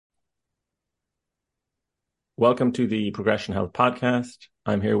Welcome to the Progression Health Podcast.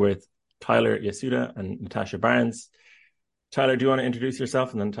 I'm here with Tyler Yasuda and Natasha Barnes. Tyler, do you want to introduce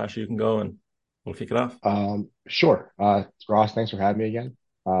yourself? And then Natasha, you can go and we'll kick it off. Sure. Ross, thanks for having me again.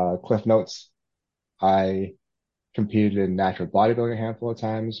 Cliff Notes. I competed in natural bodybuilding a handful of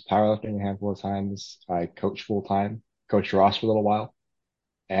times, powerlifting a handful of times. I coach full time, coached Ross for a little while.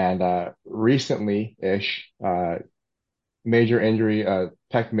 And recently-ish, major injury,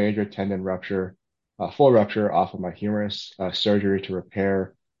 pec major tendon rupture, full rupture off of my humerus, surgery to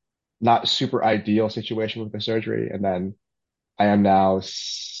repair. Not super ideal situation with the surgery. And then I am now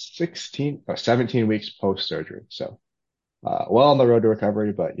 17 weeks post-surgery. So, well on the road to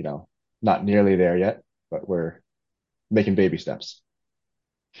recovery, but not nearly there yet, but we're making baby steps.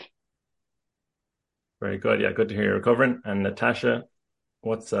 Very good. Yeah, good to hear you're recovering. And Natasha,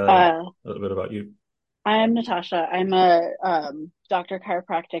 what's a Uh, little bit about you? I'm Natasha. I'm a doctor of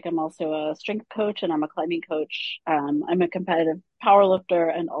chiropractic. I'm also a strength coach and I'm a climbing coach. I'm a competitive power lifter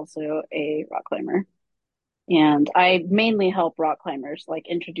and also a rock climber. And I mainly help rock climbers like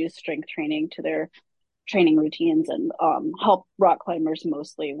introduce strength training to their training routines and help rock climbers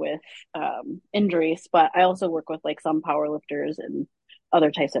mostly with injuries. But I also work with like some power lifters and other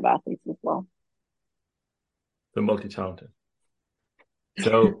types of athletes as well. The multi-talented.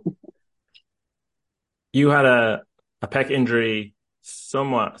 So you had a pec injury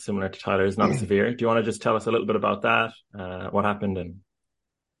somewhat similar to Tyler's, not severe. Do you want to just tell us a little bit about that? What happened? And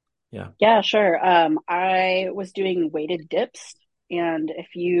yeah. Yeah, sure. I was doing weighted dips, and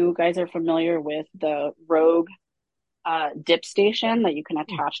if you guys are familiar with the Rogue dip station that you can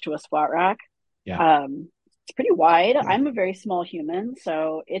attach to a squat rack, Yeah. it's pretty wide. I'm a very small human,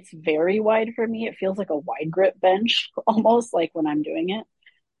 so it's very wide for me. It feels like a wide grip bench almost like when I'm doing it.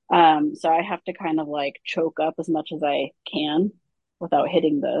 So I have to kind of like choke up as much as I can without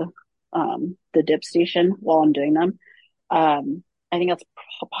hitting the dip station while I'm doing them. I think that's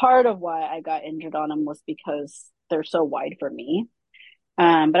part of why I got injured on them was because they're so wide for me.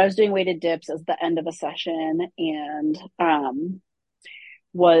 But I was doing weighted dips as the end of a session and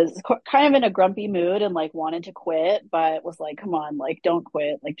was kind of in a grumpy mood and like wanted to quit, but was like, come on, like don't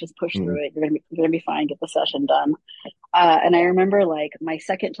quit, like just push Mm, through it. You're gonna be fine. Get the session done. And I remember like my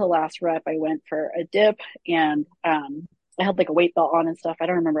second to last rep, I went for a dip and I had like a weight belt on and stuff. I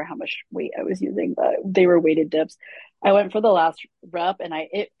don't remember how much weight I was using, but they were weighted dips. I went for the last rep and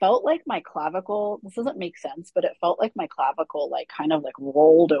it felt like my clavicle, this doesn't make sense, but it felt like my clavicle like kind of like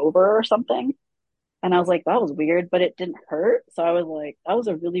rolled over or something. And I was like, that was weird, but it didn't hurt. So I was like, that was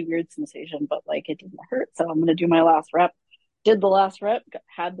a really weird sensation, but like it didn't hurt. So I'm gonna do my last rep. Did the last rep,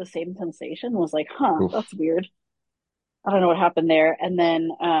 had the same sensation, was like, huh, oof. that's weird. I don't know what happened there. And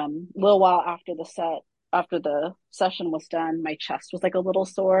then a little while after the session was done, my chest was like a little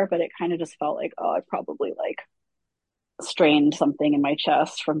sore, but it kind of just felt like, oh, I probably like strained something in my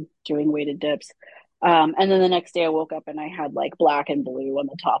chest from doing weighted dips. And then the next day I woke up and I had like black and blue on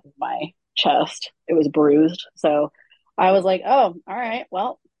the top of my chest. It was bruised. So I was like, oh, all right,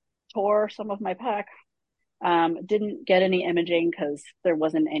 well, tore some of my pec. Didn't get any imaging because there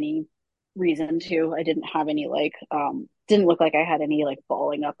wasn't any reason to. I didn't have any like didn't look like I had any like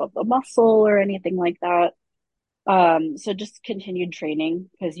balling up of the muscle or anything like that. So just continued training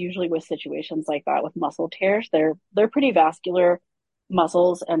because usually with situations like that with muscle tears, they're pretty vascular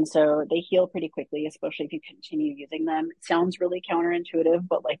muscles and so they heal pretty quickly, especially if you continue using them. It sounds really counterintuitive,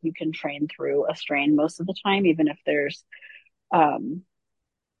 but like you can train through a strain most of the time, even if there's um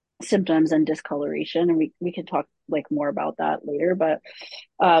symptoms and discoloration, and we could talk like more about that later. But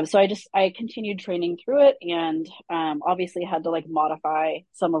so I continued training through it and obviously had to like modify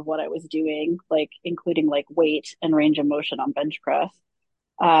some of what I was doing, like including like weight and range of motion on bench press.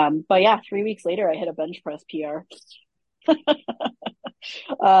 But yeah, 3 weeks later I hit a bench press PR.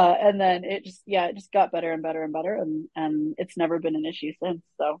 And then it just got better and better and better, and it's never been an issue since.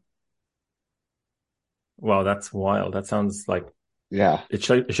 So Wow, that's wild. That sounds like Yeah. it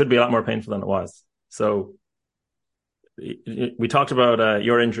should be a lot more painful than it was. So we talked about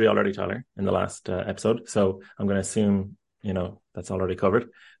your injury already, Tyler, in the last episode. So I'm going to assume, that's already covered.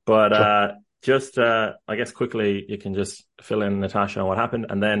 But Sure. just, I guess quickly, you can just fill in Natasha on what happened.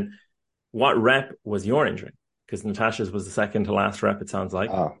 And then what rep was your injury? Because Natasha's was the second to last rep, it sounds like.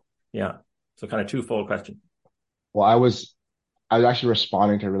 Uh, Yeah. So kind of twofold question. well, I was actually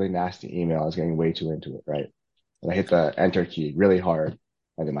responding to a really nasty email. I was getting way too into it, right? And I hit the enter key really hard,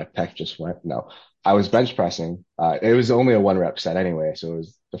 and then my pec just went. No, I was bench pressing. It was only a one rep set anyway, so it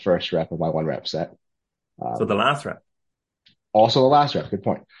was the first rep of my one rep set. So the Um, last rep. Also the last rep. Good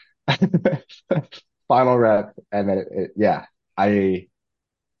point. Final rep, and then yeah, I.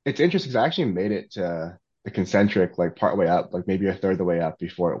 It's interesting because I actually made it to. the concentric like part way up, like maybe a third of the way up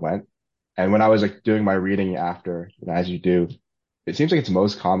before it went. And when I was like doing my reading after, as you do, it seems like it's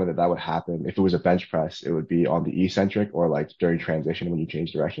most common that that would happen. If it was a bench press, it would be on the eccentric or like during transition when you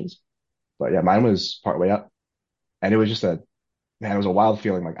change directions. But yeah, mine was part way up, and it was just a man, it was a wild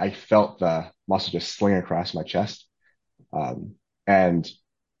feeling. Like I felt the muscle just sling across my chest. And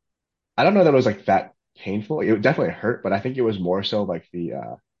I don't know that it was like that painful. It definitely hurt, but I think it was more so like the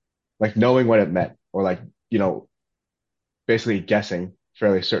like knowing what it meant, or like, you know, basically guessing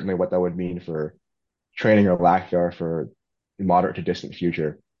fairly certainly what that would mean for training or lack thereof for moderate to distant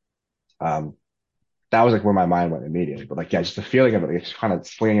future. Um, that was like where my mind went immediately. But like, yeah, just the feeling of it, like, it's kind of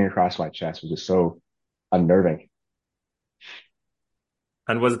slinging across my chest was just so unnerving.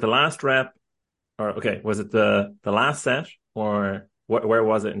 And was it the last rep, or okay, was it the last set, or where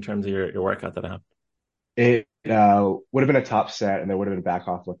was it in terms of your workout that happened? It would have been a top set, and there would have been a back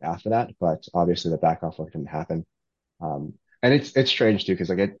off look after that, but obviously the back off look didn't happen. And it's strange too because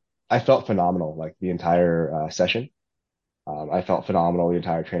like I felt phenomenal like the entire session. I felt phenomenal the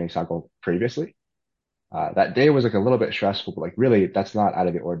entire training cycle previously. That day was like a little bit stressful, but like really that's not out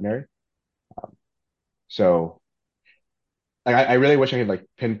of the ordinary. So like I really wish I could like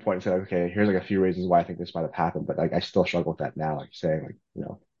pinpoint and say, like, okay, here's like a few reasons why I think this might have happened, but like I still struggle with that now, like saying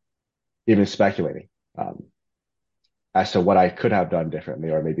like, even speculating as to what I could have done differently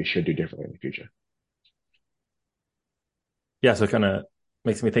or maybe should do differently in the future. Yeah, so it kind of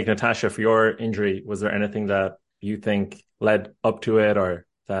makes me think, Natasha, for your injury, was there anything that you think led up to it or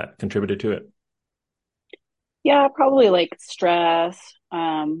that contributed to it? Yeah, probably like stress,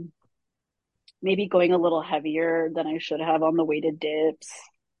 maybe going a little heavier than I should have on the weighted dips.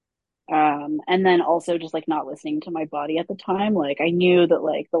 And then also just like not listening to my body at the time. Like I knew that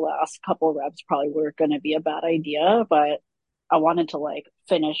like the last couple reps probably were going to be a bad idea, but I wanted to like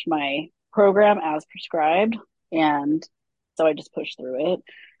finish my program as prescribed. And so I just pushed through it.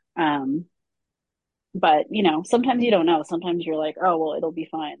 Um, but sometimes you don't know. Sometimes you're like, oh, well, it'll be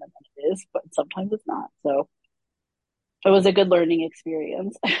fine. And then it is, but sometimes it's not. So it was a good learning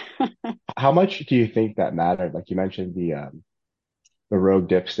experience. How much do you think that mattered? Like you mentioned the rogue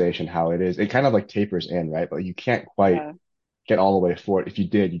dip station, how it kind of like tapers in, right? But you can't quite Yeah. get all the way forward. If you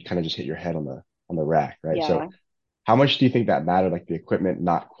did, you'd kind of just hit your head on the rack, right? So Yeah. how much do you think that mattered? Like the equipment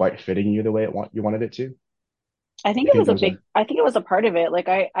not quite fitting you the way you wanted it to? I think You it think was there was a I think it was a part of it. Like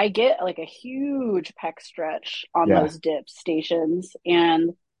I get like a huge pec stretch on yeah. those dip stations.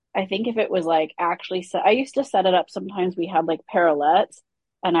 And I think if it was like actually set, I used to set it up. Sometimes we had like parallettes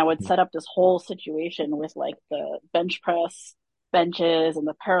and I would set up this whole situation with like the bench press benches and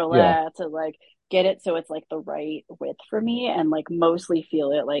the Yeah. parallettes and like get it so it's like the right width for me and like mostly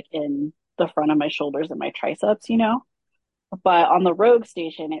feel it like in the front of my shoulders and my triceps. But on the Rogue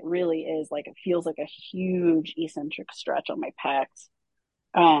station, it really is like it feels like a huge eccentric stretch on my pecs.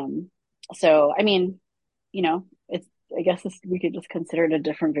 Um, so I mean, it's I guess we could just consider it a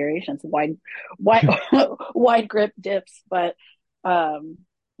different variation. It's wide, wide grip dips. But um,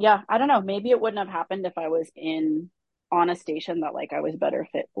 yeah, I don't know. Maybe it wouldn't have happened if I was in on a station that like I was better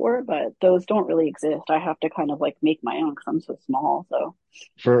fit for. But those don't really exist. I have to kind of like make my own because I'm so small. So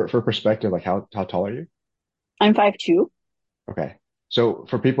For perspective, like how tall are you? I'm 5'2". Okay. So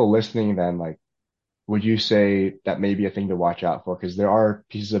for people listening then, like would you say that may be a thing to watch out for? Because there are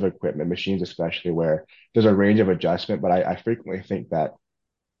pieces of equipment, machines especially, where there's a range of adjustment, but I frequently think that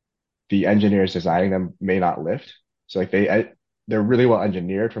the engineers designing them may not lift. So like they're really well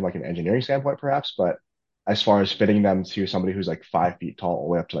engineered from like an engineering standpoint, perhaps, but as far as fitting them to somebody who's like 5 feet tall, all the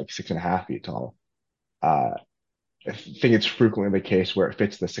way up to like 6.5 feet tall, uh, I think it's frequently the case where it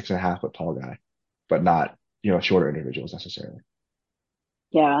fits the 6.5 foot tall guy, but not, shorter individuals necessarily.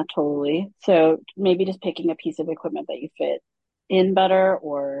 Yeah, totally. So maybe just picking a piece of equipment that you fit in better,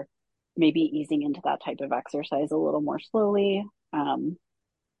 or maybe easing into that type of exercise a little more slowly. Um,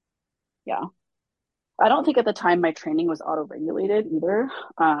 yeah. I don't think at the time my training was auto-regulated either.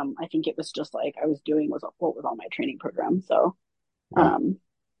 I think it was just like I was doing was what was on my training program. So Yeah. um,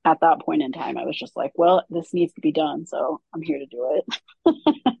 at that point in time, I was just like, well, this needs to be done, so I'm here to do it.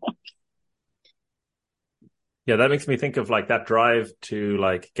 Yeah, that makes me think of like that drive to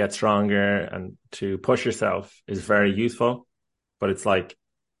like get stronger and to push yourself is very useful. But it's like,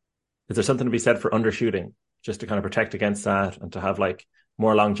 is there something to be said for undershooting just to kind of protect against that and to have like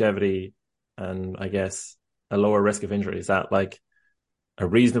more longevity and I guess a lower risk of injury? Is that like a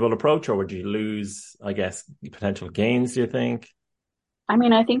reasonable approach, or would you lose, I guess, potential gains, do you think? I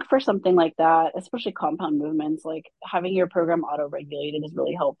mean, I think for something like that, especially compound movements, like having your program auto-regulated is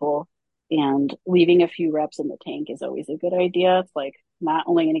really helpful. And leaving a few reps in the tank is always a good idea. It's like not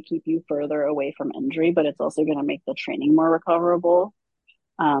only going to keep you further away from injury, but it's also going to make the training more recoverable.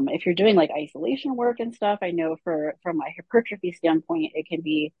 If you're doing like isolation work and stuff, I know from my hypertrophy standpoint, it can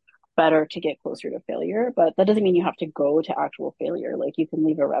be better to get closer to failure, but that doesn't mean you have to go to actual failure. Like you can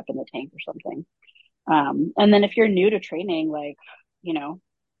leave a rep in the tank or something. And then if you're new to training, like, you know,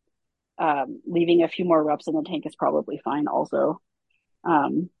 leaving a few more reps in the tank is probably fine also.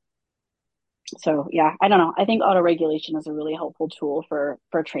 Um, so yeah, I don't know. I think auto regulation is a really helpful tool for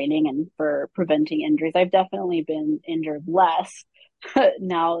training and for preventing injuries. I've definitely been injured less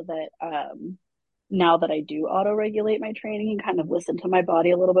now that now that I do auto regulate my training and kind of listen to my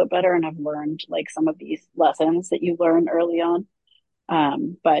body a little bit better, and I've learned like some of these lessons that you learn early on.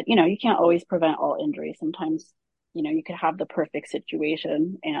 But you know, you can't always prevent all injuries. Sometimes, you know, you could have the perfect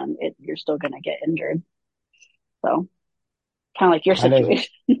situation and you're still going to get injured. So kind of like your Kind of,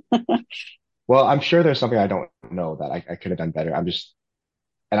 situation. well, I'm sure there's something I don't know that I could have done better.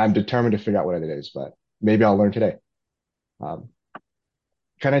 And I'm determined to figure out what it is, but maybe I'll learn today. Um,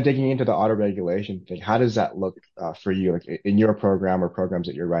 Kind of digging into the auto regulation thing, how does that look for you, like in your program or programs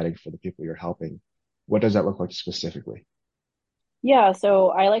that you're writing for the people you're helping? What does that look like specifically? Yeah, so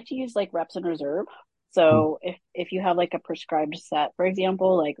I like to use like reps in reserve. Mhm. So if you have like a prescribed set, for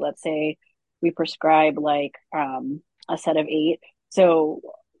example, like let's say we prescribe like a set of 8, so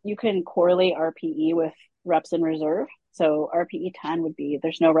you can correlate RPE with reps in reserve. So RPE 10 would be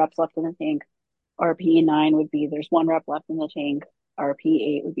there's no reps left in the tank. RPE 9 would be there's 1 rep left in the tank.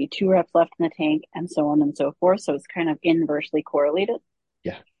 RPE 8 would be 2 reps left in the tank, and so on and so forth. So it's kind of inversely correlated.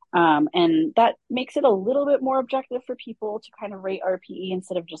 Yeah. And that makes it a little bit more objective for people to kind of rate RPE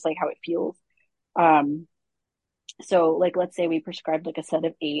instead of just like how it feels. Um, so like let's say we prescribed like a set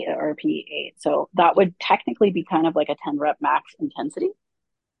of 8 at RPE 8. So that would technically be kind of like a 10 rep max intensity,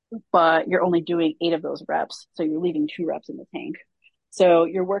 but you're only doing 8 of those reps. So you're leaving 2 reps in the tank. So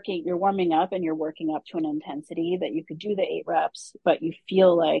you're warming up and you're working up to an intensity that you could do the 8 reps, but you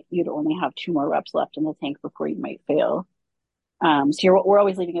feel like you'd only have 2 more reps left in the tank before you might fail. So we're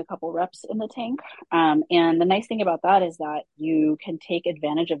always leaving a couple reps in the tank. And the nice thing about that is that you can take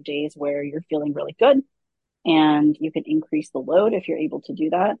advantage of days where you're feeling really good and you can increase the load if you're able to do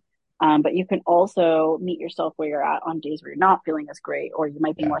that. But you can also meet yourself where you're at on days where you're not feeling as great or you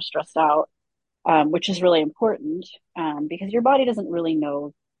might be Yeah. more stressed out, which is really important because your body doesn't really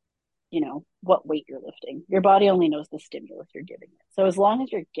know, you know, what weight you're lifting. Your body only knows the stimulus you're giving it. So as long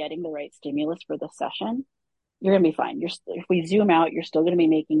as you're getting the right stimulus for the session, you're going to be fine. If we zoom out, you're still going to be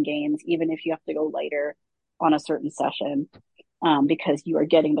making gains, even if you have to go lighter on a certain session, because you are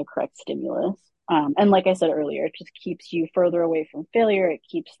getting the correct stimulus. And like I said earlier, it just keeps you further away from failure. It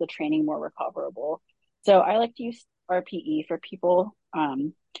keeps the training more recoverable. So I like to use RPE for people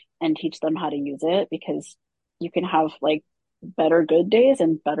and teach them how to use it because you can have like better good days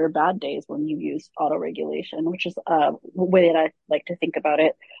and better bad days when you use auto regulation, which is a way that I like to think about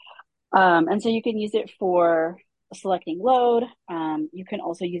it. And so you can use it for selecting load. You can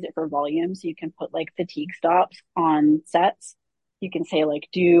also use it for volume. So you can put like fatigue stops on sets. You can say like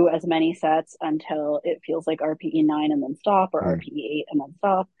do as many sets until it feels like RPE 9 and then stop, or Mm. RPE 8 and then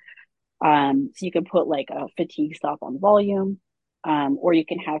stop. So you can put like a fatigue stop on volume, or you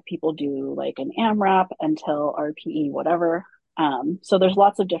can have people do like an AMRAP until RPE whatever. So there's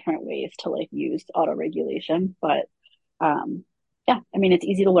lots of different ways to like use auto regulation, but um, yeah, I mean, it's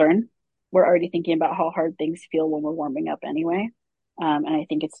easy to learn. We're already thinking about how hard things feel when we're warming up anyway. And I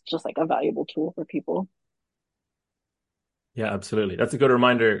think it's just like a valuable tool for people. Yeah, absolutely. That's a good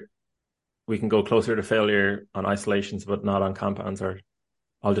reminder. We can go closer to failure on isolations, but not on compounds. Or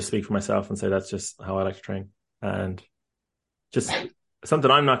I'll just speak for myself and say that's just how I like to train. And just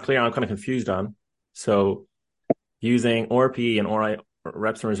something I'm not clear on, I'm kind of confused on. So using RP and RI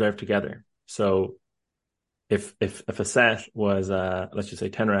reps in reserve together. So if a set was let's just say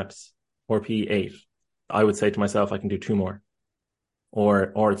 10 reps, RP 8, I would say to myself I can do 2 more.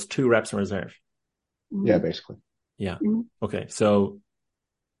 Or it's 2 reps in reserve. Yeah, Mm-hmm. basically. Yeah. Mm-hmm. Okay. So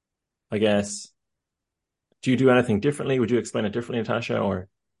I guess, do you do anything differently? Would you explain it differently, Natasha, or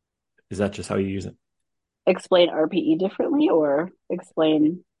is that just how you use it? Explain RPE differently or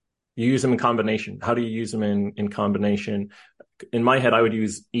explain. You use them in combination. How do you use them in combination? In my head, I would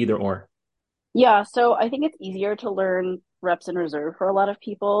use either or. Yeah, so I think it's easier to learn reps in reserve for a lot of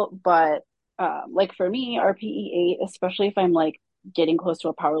people, but like for me, RPE 8, especially if I'm like getting close to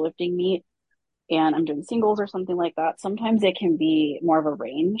a powerlifting meet and I'm doing singles or something like that, sometimes it can be more of a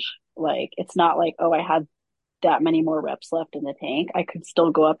range. Like it's not like, oh, I had that many more reps left in the tank. I could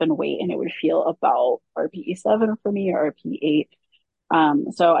still go up and weight and it would feel about RPE 7 for me or RPE 8.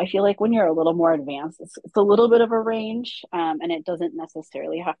 So I feel like when you're a little more advanced, it's a little bit of a range, and it doesn't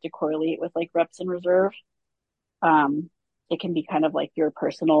necessarily have to correlate with like reps in reserve. Um, it can be kind of like your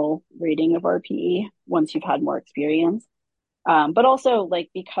personal rating of RPE once you've had more experience. But also like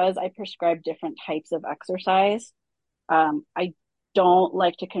because I prescribe different types of exercise, I don't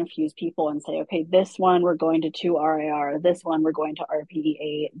like to confuse people and say, okay, this one we're going to 2 RIR, this one we're going to RPE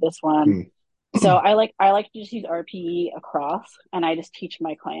 8, this one. Hmm. So I like to just use RPE across, and I just teach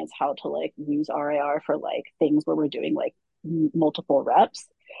my clients how to like use RIR for like things where we're doing like multiple reps.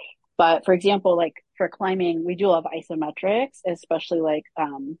 But for example, like for climbing, we do a lot of isometrics, especially like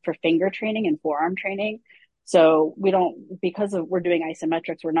for finger training and forearm training. So we don't, because of we're doing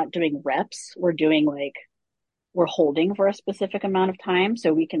isometrics, we're not doing reps. We're doing like we're holding for a specific amount of time,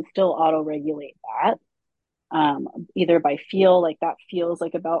 so we can still auto regulate that. Either by feel, like that feels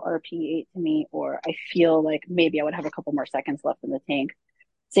like about RP8 to me, or I feel like maybe I would have a couple more seconds left in the tank.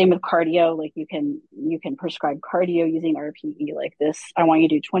 Same with cardio, like you can prescribe cardio using RPE like this. I want you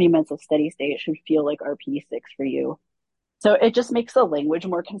to do 20 minutes of steady state. It should feel like RP6 for you. So it just makes the language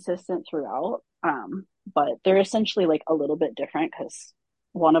more consistent throughout. But they're essentially like a little bit different because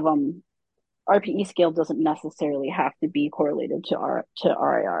one of them RPE scale doesn't necessarily have to be correlated to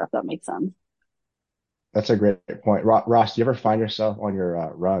RIR, if that makes sense. That's a great point. Ross, do you ever find yourself on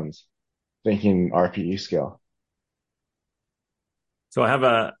your runs thinking RPE scale? So I have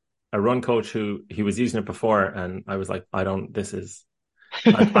a run coach who he was using it before, and I was like, I don't. This is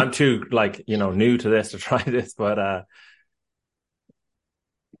I'm too like new to this to try this, but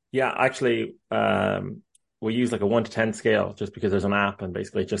yeah, actually, we use like a 1 to 10 scale just because there's an app and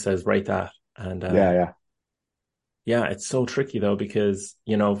basically it just says rate that. And Yeah, yeah, yeah, it's so tricky though because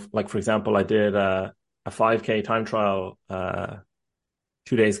like for example, I did a 5K time trial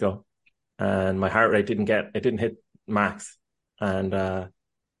 2 days ago, and my heart rate didn't hit max, and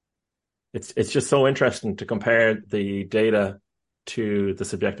it's just so interesting to compare the data to the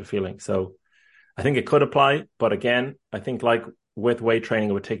subjective feeling. So I think it could apply, but again, I think like with weight training,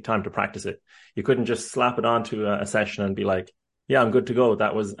 it would take time to practice it. You couldn't just slap it onto a session and be like, yeah, I'm good to go.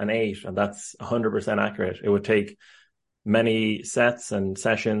 That was an 8 and that's 100% accurate. It would take many sets and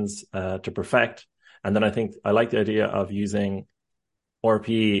sessions to perfect. And then I think I like the idea of using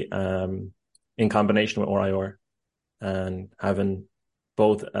RP in combination with RIR and having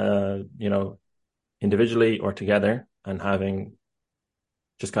both, individually or together, and having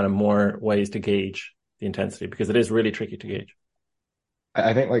just kind of more ways to gauge the intensity because it is really tricky to gauge.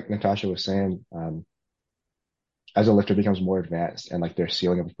 I think like Natasha was saying, as a lifter becomes more advanced and like their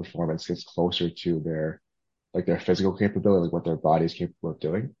ceiling of performance gets closer to their physical capability, like what their body is capable of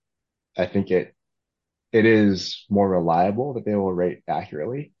doing, I think it is more reliable that they will rate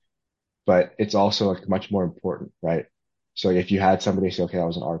accurately, but it's also like much more important, right? So if you had somebody say, okay, I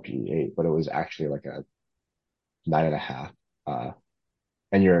was an RPE 8, but it was actually like a 9.5,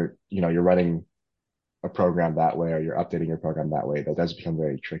 and you're running a program that way or you're updating your program that way, that does become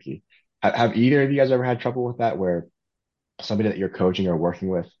very tricky. Have either of you guys ever had trouble with that where somebody that you're coaching or working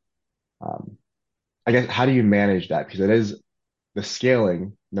with, um, I guess, how do you manage that? Because it is the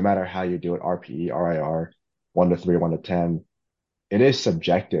scaling, no matter how you do it, RPE, RIR, 1 to 3, 1 to 10, it is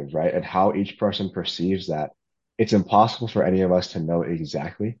subjective, right? And how each person perceives that, it's impossible for any of us to know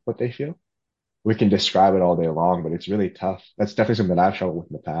exactly what they feel. We can describe it all day long, but it's really tough. That's definitely something that I've struggled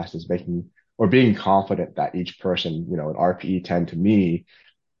with in the past is making or being confident that each person, an RPE 10 to me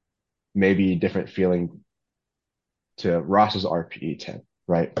may be different feeling to Ross's RPE 10,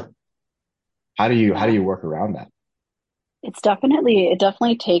 right? How do you Yeah. work around that? It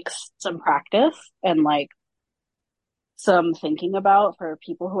definitely takes some practice and like some thinking about for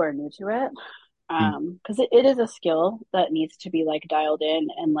people who are new to it. Mm, Because it is a skill that needs to be like dialed in,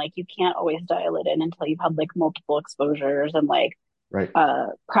 and like you can't always dial it in until you've had like multiple exposures and like right.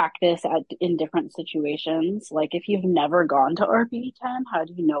 practice in different situations. Like if you've never gone to RP10, how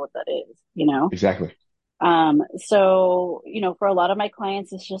do you know what that is, you know? Exactly. So, for a lot of my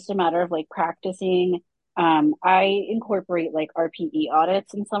clients, it's just a matter of like practicing. I incorporate like RPE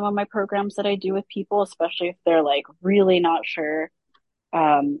audits in some of my programs that I do with people, especially if they're like really not sure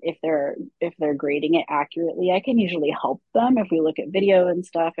if they're grading it accurately. I can usually help them if we look at video and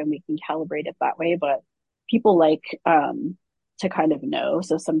stuff and we can calibrate it that way. But people like to kind of know.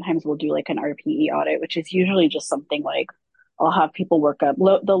 So sometimes we'll do like an RPE audit, which is usually just something like I'll have people work up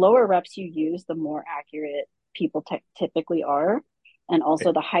the lower reps you use, the more accurate people typically are. And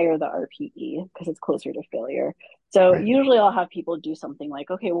also the higher the RPE because it's closer to failure. So Right. usually I'll have people do something like,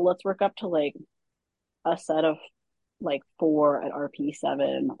 okay, well, let's work up to like a set of like 4 at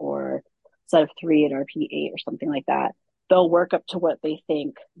RP7 or set of 3 at RP8 or something like that. they'll work up to what they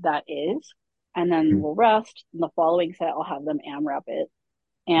think that is, and then Mhm. we'll rest. And the following set, I'll have them AMRAP it,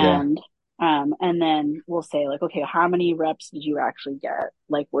 Yeah. and then we'll say like, okay, how many reps did you actually get?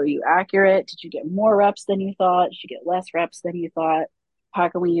 Like, were you accurate? Did you get more reps than you thought? Did you get less reps than you thought? How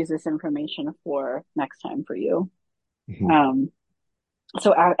can we use this information for next time for you? Mhm. Um,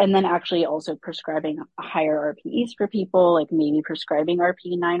 and then actually also prescribing higher RPEs for people, like maybe prescribing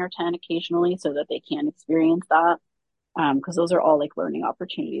RPE 9 or 10 occasionally so that they can experience that. Because those are all like learning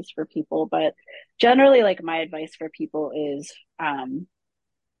opportunities for people. But generally, like my advice for people is,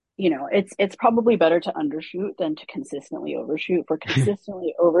 it's probably better to undershoot than to consistently overshoot. For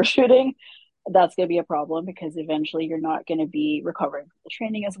consistently overshooting, that's going to be a problem because eventually you're not going to be recovering from the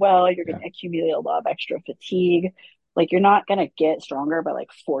training as well. You're going Yeah. to accumulate a lot of extra fatigue. Like you're not going to get stronger by like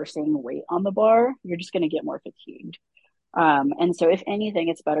forcing weight on the bar. You're just going to get more fatigued. And so if anything,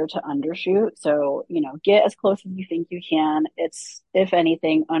 it's better to undershoot. So, get as close as you think you can. It's, if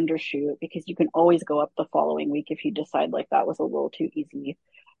anything, undershoot because you can always go up the following week if you decide like that was a little too easy.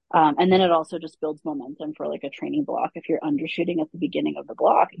 And then it also just builds momentum for like a training block. If you're undershooting at the beginning of the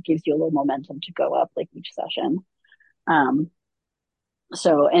block, it gives you a little momentum to go up like each session. Um,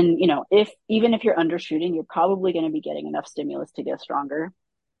 and if even if you're undershooting, you're probably going to be getting enough stimulus to get stronger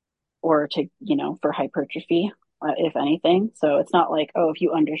or to, for hypertrophy, if anything. So it's not like, oh, if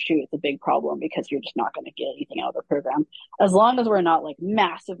you undershoot, it's a big problem because you're just not going to get anything out of the program. As long as we're not like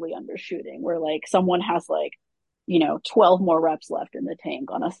massively undershooting, where like someone has like, 12 more reps left in the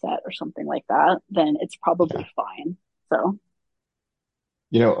tank on a set or something like that, then it's Yeah. probably fine. So,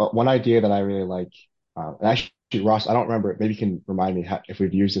 One idea that I really like, and actually, Ross, I don't remember, maybe you can remind me if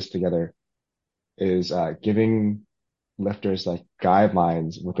we've used this together, is giving lifters like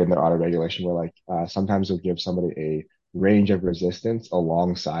guidelines within their auto regulation where like sometimes they'll give somebody a range of resistance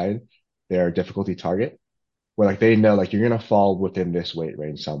alongside their difficulty target where like they know like you're gonna fall within this weight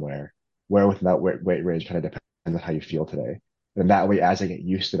range somewhere where within that weight range kind of depends on how you feel today. And that way, as they get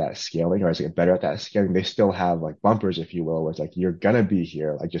used to that scaling or as they get better at that scaling, they still have like bumpers, if you will, where it's like you're gonna be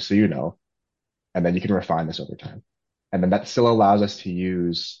here, like just so you know, and then you can refine this over time. And then that still allows us to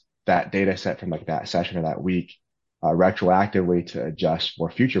use that data set from like that session or that week retroactively to adjust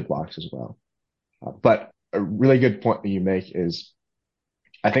for future blocks as well. But a really good point that you make is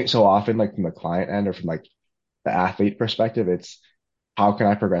I think so often like from the client end or from like the athlete perspective, it's how can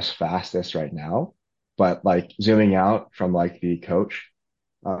I progress fastest right now? But like zooming out from like the coach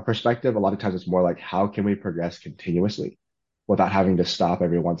perspective, a lot of times it's more like how can we progress continuously without having to stop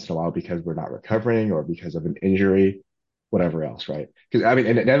every once in a while because we're not recovering or because of an injury, whatever else, right? Because I mean,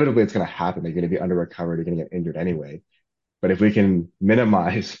 inevitably it's going to happen. They're going to be under recovered, you're going to get injured anyway. But if we can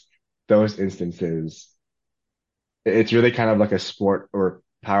minimize those instances, it's really kind of like a sport or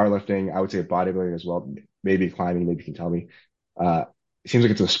powerlifting. I would say bodybuilding as well, maybe climbing, maybe you can tell me. Uh, it seems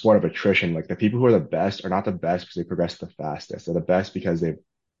like it's a sport of attrition. Like the people who are the best are not the best because they progress the fastest. They're the best because they've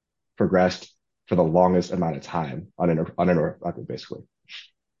progressed for the longest amount of time uninterrupted, basically.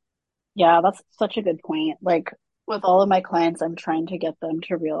 yeah, that's such a good point. Like with all of my clients, I'm trying to get them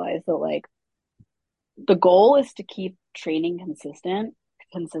to realize that like the goal is to keep training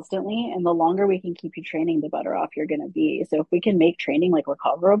consistently, and the longer we can keep you training, the better off you're going to be. So if we can make training like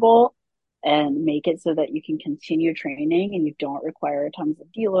recoverable and make it so that you can continue training and you don't require tons of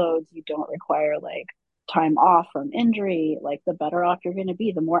deloads, you don't require like time off from injury, like the better off you're going to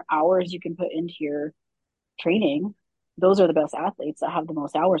be. The more hours you can put into your training, those are the best athletes that have the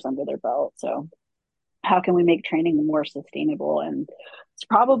most hours under their belt. So how can we make training more sustainable? And it's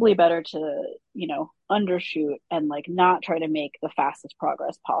probably better to, undershoot and like not try to make the fastest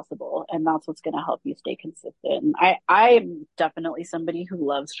progress possible. And that's what's going to help you stay consistent. And I'm definitely somebody who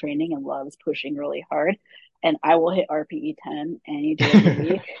loves training and loves pushing really hard. And I will hit RPE 10 any day of the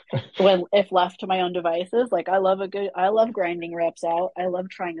week when, if left to my own devices. Like I love grinding reps out. I love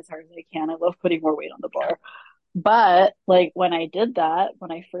trying as hard as I can. I love putting more weight on the bar. But like when I did that,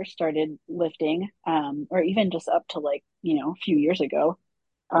 when I first started lifting, or even just up to like, a few years ago,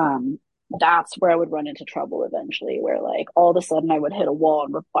 um, that's where I would run into trouble eventually, where like all of a sudden I would hit a wall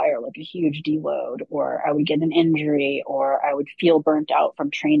and require like a huge deload, or I would get an injury, or I would feel burnt out from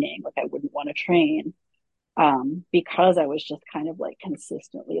training, like I wouldn't want to train, because I was just kind of like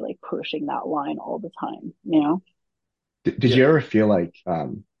consistently like pushing that line all the time. Did Yeah. you ever feel like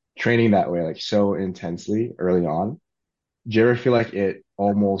training that way, like so intensely early on? Did you ever feel like it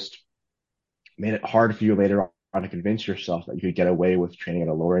almost made it hard for you later on to convince yourself that you could get away with training at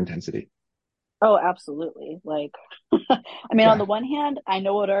a lower intensity? Oh, absolutely. Like, I mean, on Yeah. the one hand, I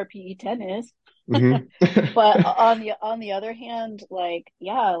know what RPE 10 is, Hmm. but on the other hand, like,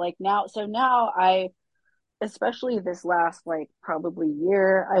 yeah, like now, so now I especially this last like probably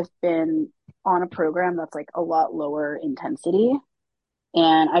year, I've been on a program that's like a lot lower intensity.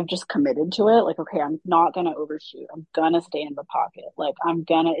 And I've just committed to it. Like, okay, I'm not gonna overshoot. I'm gonna stay in the pocket. Like,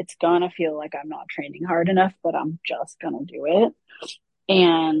 it's gonna feel like I'm not training hard enough, but I'm just gonna do it.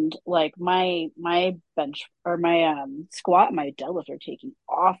 And like my bench or my squat and my deadlift are taking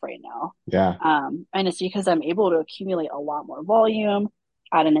off right now. Yeah. And it's because I'm able to accumulate a lot more volume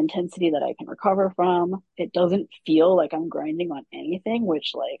at an intensity that I can recover from. It doesn't feel like I'm grinding on anything,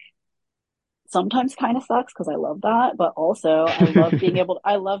 which like sometimes kind of sucks because I love that, but also I love being able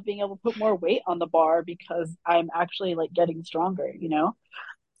to put more weight on the bar because I'm actually like getting stronger, you know?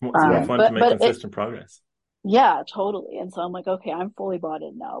 It's more Yeah. fun to But make it consistent progress. yeah, totally. And so I'm like, okay, I'm fully bought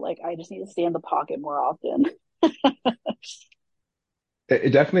in now. Like I just need to stay in the pocket more often.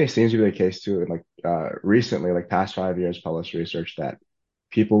 It definitely seems to be the case too. Like recently, like past 5 years, published research that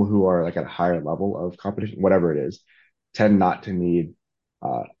people who are like at a higher level of competition, whatever it is, tend not to need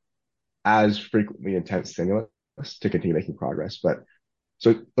uh, as frequently intense stimulus to continue making progress. But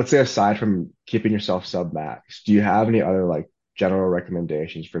so let's say aside from keeping yourself sub max, do you have any other like general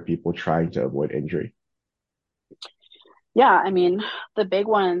recommendations for people trying to avoid injury? Yeah, I mean, the big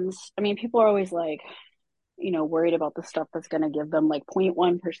ones, I mean, people are always like, you know, worried about the stuff that's going to give them like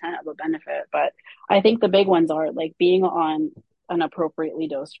 0.1% of a benefit. But I think the big ones are like being on an appropriately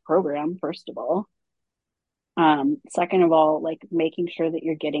dosed program, first of all. Second of all, like making sure that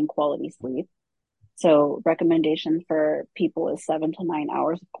you're getting quality sleep. So recommendation for people is 7 to 9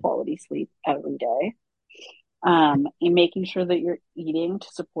 hours of quality sleep every day. And making sure that you're eating to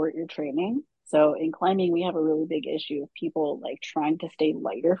support your training. So in climbing, we have a really big issue of people like trying to stay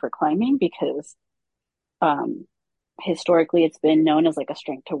lighter for climbing because um, historically it's been known as like a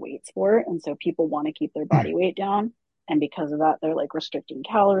strength to weight sport. And so people want to keep their body weight down. And because of that, they're like restricting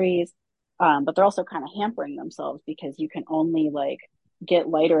calories. But they're also kind of hampering themselves because you can only like get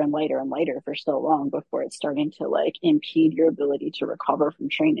lighter and lighter and lighter for so long before it's starting to like impede your ability to recover from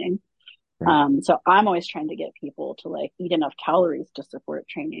training. Right. So I'm always trying to get people to like eat enough calories to support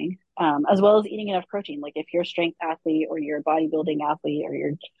training, as well as eating enough protein. Like if you're a strength athlete or you're a bodybuilding athlete or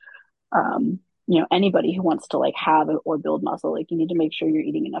you're you know, anybody who wants to like have or build muscle, like you need to make sure you're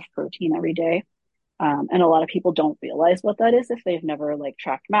eating enough protein every day. And a lot of people don't realize what that is if they've never like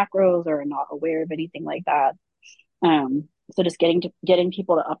tracked macros or are not aware of anything like that. So just getting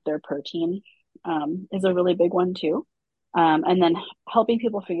people to up their protein is a really big one too. And then helping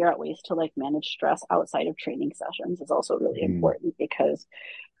people figure out ways to like manage stress outside of training sessions is also really Mm, important because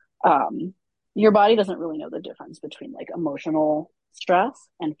um, your body doesn't really know the difference between like emotional stress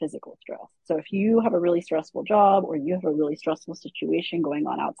and physical stress. So if you have a really stressful job or you have a really stressful situation going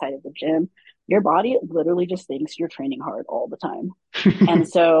on outside of the gym, your body literally just thinks you're training hard all the time. And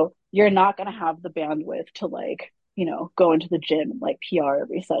so you're not going to have the bandwidth to like, you know, go into the gym and like PR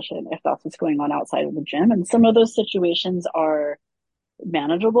every session if that's what's going on outside of the gym. And some of those situations are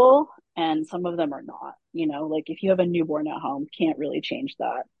manageable and some of them are not, you know, like if you have a newborn at home, can't really change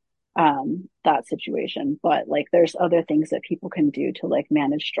that situation, but like there's other things that people can do to like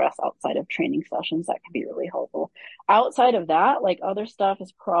manage stress outside of training sessions that can be really helpful. Outside of that, like other stuff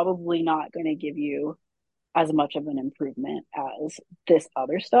is probably not going to give you as much of an improvement as this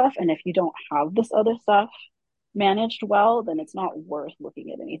other stuff, and if you don't have this other stuff managed well, then it's not worth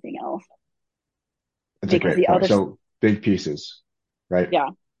looking at anything else that's a because great the point. other So big pieces, right? yeah,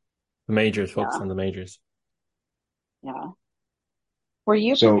 The majors, focus yeah, on the majors. yeah. Were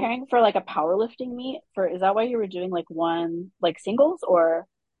you So preparing for like a powerlifting meet for, is that why you were doing like one like singles or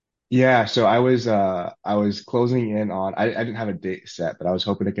yeah, so I was closing in on I didn't have a date set, but I was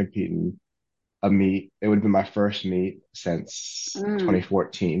hoping to compete in a meet. It would be my first meet since mm.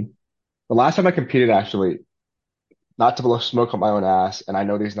 2014. The last time I competed, actually, not to blow smoke up my own ass, and I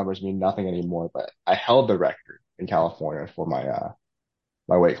know these numbers mean nothing anymore, but I held the record in California for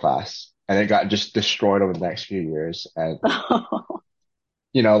my weight class, and it got just destroyed over the next few years. And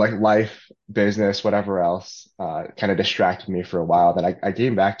like life, business, whatever else, kind of distracted me for a while. Then I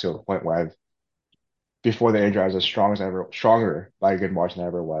came back to a point where before the injury, I was as strong as ever, stronger by a good margin than I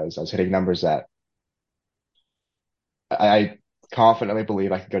ever was. I was hitting numbers that I confidently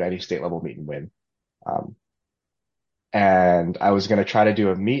believe I could go to any state level meet and win. Um, and I was going to try to do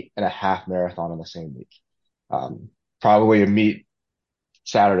a meet and a half marathon in the same week. Um, Probably a meet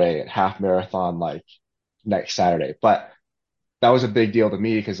Saturday and half marathon like next Saturday. But that was a big deal to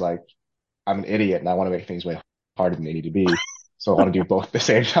me because like I'm an idiot and I want to make things way harder than they need to be. So I want to do both at the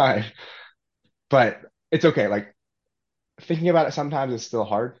same time. But it's okay. Like thinking about it sometimes it's still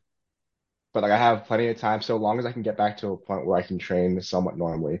hard, but like I have plenty of time so long as I can get back to a point where I can train somewhat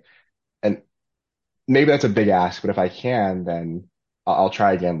normally. And maybe that's a big ask, but if I can, then I'll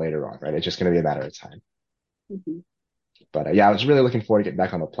try again later on, right? It's just going to be a matter of time. Mhm. But yeah, I was really looking forward to getting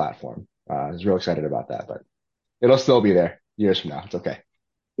back on the platform. I was real excited about that, but it'll still be there years from now. It's okay.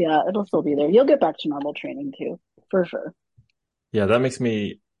 Yeah, it'll still be there. You'll get back to normal training too, for sure. Yeah, that makes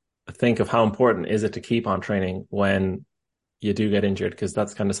me think of how important is it to keep on training when you do get injured, because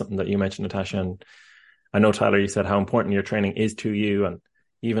that's kind of something that you mentioned, Natasha. And I know, Tyler, you said how important your training is to you. And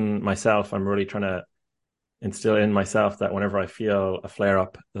even myself, I'm really trying to instill in myself that whenever I feel a flare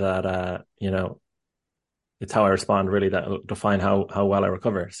up, that, it's how I respond really that will define how well I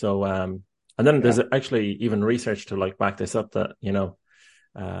recover. So, and then there's Yeah. actually even research to like back this up that,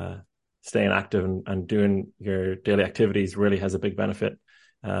 uh, staying active and doing your daily activities really has a big benefit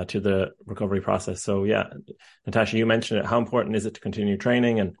to the recovery process. So yeah, Natasha, you mentioned it. How important is it to continue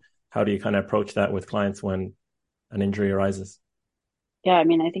training, and how do you kind of approach that with clients when an injury arises? Yeah, I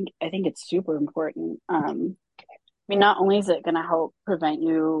think it's super important. I mean, not only is it going to help prevent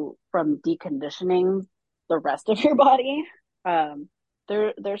you from deconditioning the rest of your body,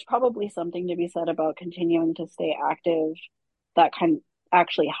 there's probably something to be said about continuing to stay active that can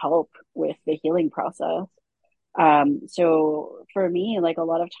actually help with the healing process. So for me, like a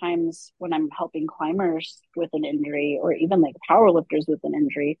lot of times when I'm helping climbers with an injury or even like powerlifters with an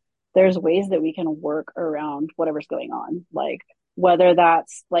injury, there's ways that we can work around whatever's going on. Like whether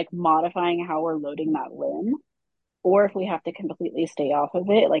that's like modifying how we're loading that limb, or if we have to completely stay off of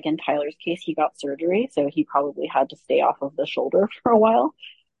it. Like in Tyler's case, he got surgery, so he probably had to stay off of the shoulder for a while.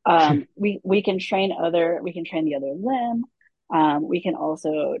 We can train the other limb. We can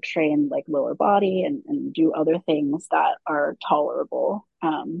also train like lower body and do other things that are tolerable.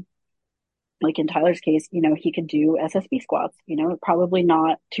 Like in Tyler's case, he could do SSB squats, probably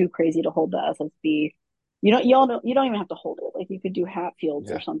not too crazy to hold the SSB. You don't even have to hold it. Like you could do hat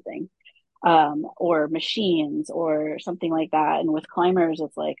fields or Yeah. something, or machines or something like that. And with climbers,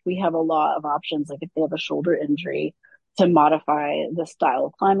 it's like we have a lot of options. Like if they have a shoulder injury, to modify the style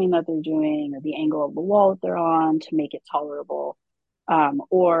of climbing that they're doing or the angle of the wall that they're on to make it tolerable.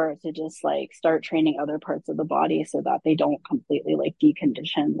 Or to just like start training other parts of the body so that they don't completely like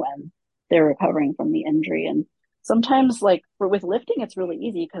decondition when they're recovering from the injury. And sometimes, like with lifting, it's really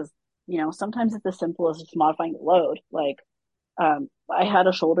easy because sometimes it's as simple as just modifying the load. Like I had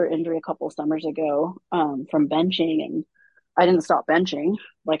a shoulder injury a couple of summers ago from benching, and I didn't stop benching.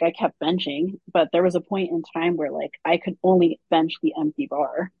 Like I kept benching, but there was a point in time where like I could only bench the empty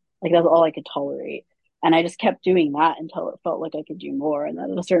bar. Like that's all I could tolerate. And I just kept doing that until it felt like I could do more. And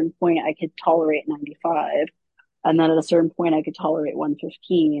then at a certain point, I could tolerate 95. And then at a certain point, I could tolerate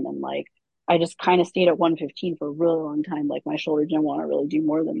 115. And like, I just kind of stayed at 115 for a really long time. Like my shoulder didn't want to really do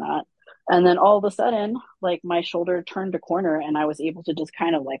more than that. And then all of a sudden, like my shoulder turned a corner and I was able to just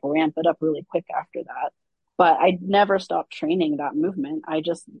kind of like ramp it up really quick after that. But I never stopped training that movement. I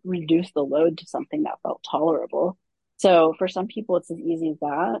just reduced the load to something that felt tolerable. So for some people, it's as easy as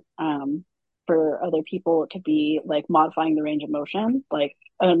that. For other people, it could be like modifying the range of motion. Like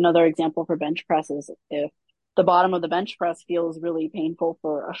another example for bench press is if the bottom of the bench press feels really painful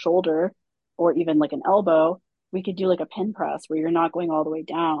for a shoulder or even like an elbow, we could do like a pin press where you're not going all the way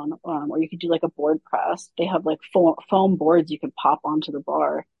down, or you could do like a board press. They have like foam boards you can pop onto the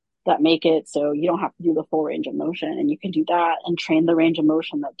bar that make it so you don't have to do the full range of motion, and you can do that and train the range of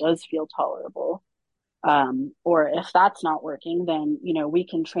motion that does feel tolerable. Or if that's not working, then we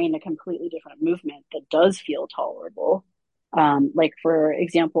can train a completely different movement that does feel tolerable. Like for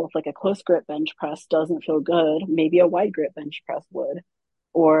example, if like a close grip bench press doesn't feel good, maybe a wide grip bench press would.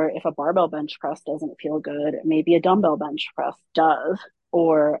 Or if a barbell bench press doesn't feel good, maybe a dumbbell bench press does,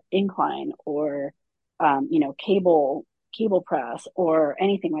 or incline, or cable press, or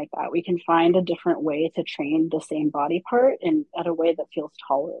anything like that. We can find a different way to train the same body part in at a way that feels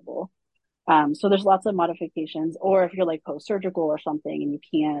tolerable. So there's lots of modifications. Or if you're like post surgical or something and you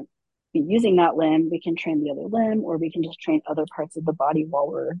can't be using that limb, we can train the other limb, or we can just train other parts of the body while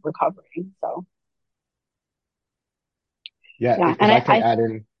we're recovering. So Yeah. yeah, If and I I, can I add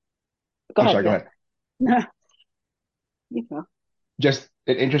in, go I'm ahead, sorry, go yeah. ahead. You go. Just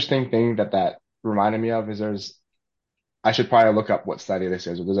an interesting thing that reminded me of is I should probably look up what study this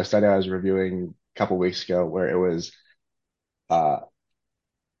is. There's a study I was reviewing a couple weeks ago where it was uh,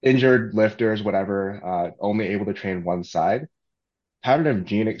 injured lifters, whatever, only able to train one side. Pattern of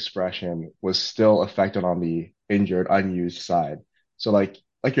gene expression was still affected on the injured, unused side. So like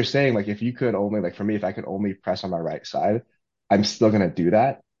you're saying, like if you could only like for me, if I could only press on my right side, I'm still gonna do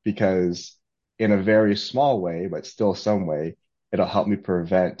that because in a very small way, but still some way, it'll help me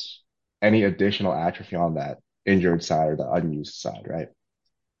prevent any additional atrophy on that injured side or the unused side, right?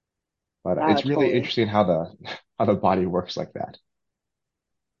 But Yeah, it's really totally. interesting how the how the body works like that.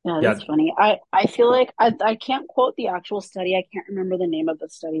 Yeah, Yeah, that's funny. I feel like I can't quote the actual study. I can't remember the name of the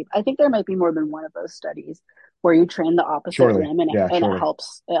study. I think there might be more than one of those studies where you train the opposite Surely, limb and yeah, surely. it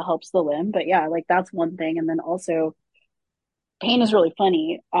helps the limb. But yeah, like that's one thing. And then also pain is really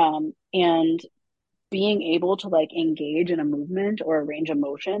funny. And being able to like engage in a movement or a range of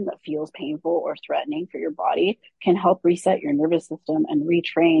motion that feels painful or threatening for your body can help reset your nervous system and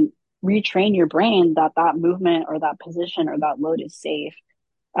retrain your brain that that movement or that position or that load is safe.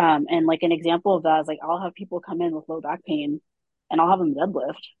 And like an example of that is like I'll have people come in with low back pain and I'll have them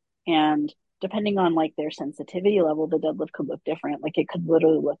deadlift. And depending on like their sensitivity level, the deadlift could look different. Like it could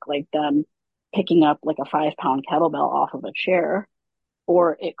literally look like them picking up like a 5 pound kettlebell off of a chair,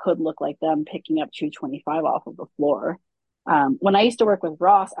 or it could look like them picking up 225 off of the floor. When I used to work with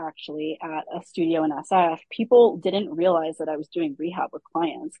Ross actually at a studio in SF, people didn't realize that I was doing rehab with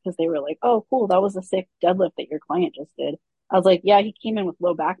clients because they were like, oh, cool, that was a sick deadlift that your client just did. I was like, yeah, he came in with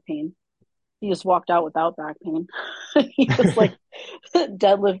low back pain. He just walked out without back pain. He was like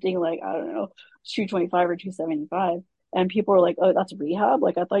deadlifting, like, I don't know, 225 or 275. And people were like, oh, that's rehab?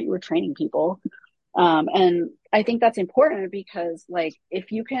 Like, I thought you were training people. And I think that's important because, like,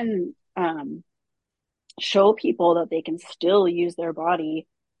 if you can show people that they can still use their body,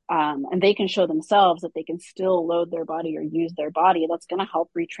 and they can show themselves that they can still load their body or use their body, that's going to help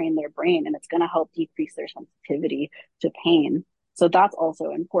retrain their brain and it's going to help decrease their sensitivity to pain. So that's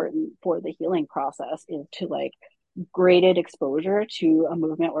also important for the healing process is to like graded exposure to a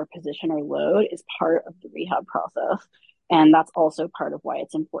movement or position or load is part of the rehab process. And that's also part of why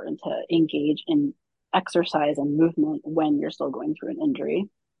it's important to engage in exercise and movement when you're still going through an injury.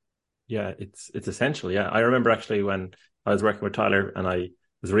 yeah, it's essential. Yeah, I remember actually when I was working with Tyler and I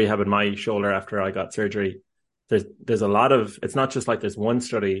was rehabbing my shoulder after I got surgery. There's a lot of it's not just like there's one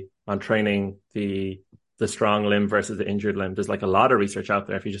study on training the strong limb versus the injured limb. There's like a lot of research out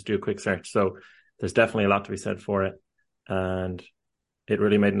there if you just do a quick search. So there's definitely a lot to be said for it, and it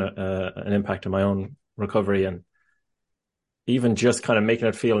really made an impact on my own recovery and even just kind of making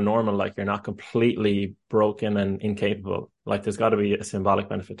it feel normal, like you're not completely broken and incapable. Like there's got to be a symbolic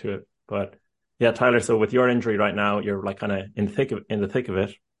benefit to it. But yeah, Tyler. So with your injury right now, you're like kind of in the thick of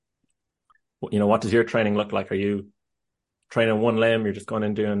it. You know, what does your training look like? Are you training one limb? You're just going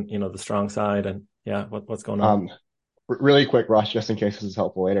and doing, the strong side, and yeah, what's going on? Um, Really quick, Ross, just in case this is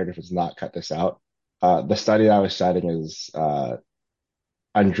helpful later, and if it's not, cut this out. The study I was citing is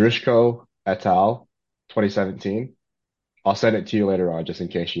Andrushko et al. 2017. I'll send it to you later on, just in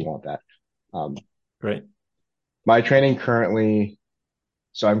case you want that. Um, Great. my training currently,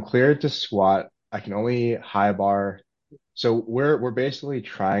 so I'm cleared to squat. I can only high bar. So we're basically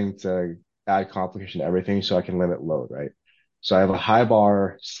trying to add complication to everything so I can limit load, right? So I have a high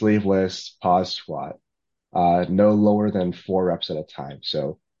bar, sleeveless, pause squat, no lower than 4 reps at a time.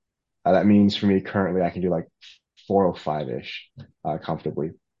 So that means for me currently I can do like 405-ish,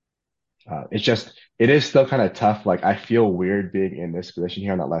 comfortably. It is still kind of tough. Like I feel weird being in this position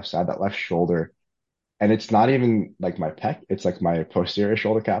here on that left side, that left shoulder. And it's not even like my pec. It's like my posterior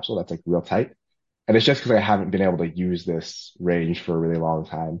shoulder capsule that's like real tight. And it's just because I haven't been able to use this range for a really long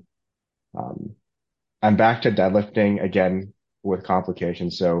time. Um, I'm back to deadlifting again with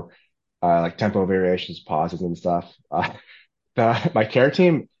complications. So, like tempo variations, pauses and stuff. My care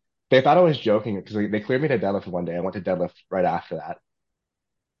team, they thought I was joking because they cleared me to deadlift one day. I went to deadlift right after that.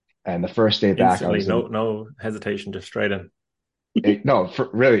 And the first day back, I Instantly, was no in no hesitation, just straight in. no, for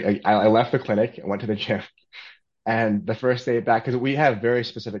really, I left the clinic and went to the gym. And the first day back, because we have very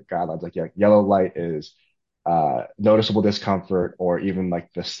specific guidelines, like yeah, yellow light is noticeable discomfort or even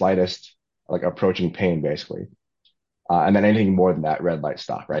like the slightest like approaching pain, basically. And then anything more than that, red light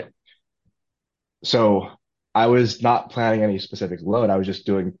stop, right? So I was not planning any specific load. I was just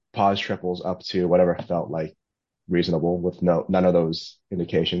doing pause triples up to whatever felt like reasonable with none of those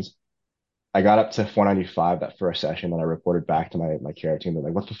indications. I got up to 495 that first session and I reported back to my care team. They're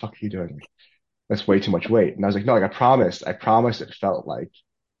like, what the fuck are you doing? Like, that's way too much weight. And I was like, no, like I promised it felt like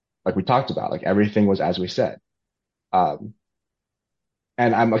we talked about, like everything was as we said. Um,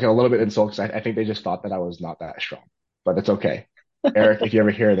 and I'm like a little bit insulted because I think they just thought that I was not that strong, but it's okay. Eric, if you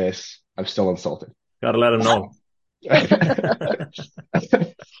ever hear this, I'm still insulted. Got to let them know.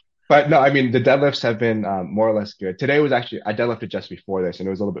 But no, I mean, the deadlifts have been more or less good. Today was actually, I deadlifted just before this and it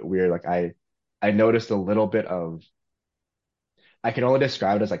was a little bit weird. Like I noticed a little bit of, I can only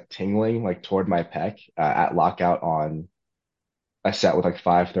describe it as like tingling, like toward my pec at lockout on a set with like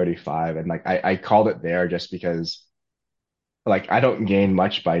 535. And like, I called it there just because like I don't gain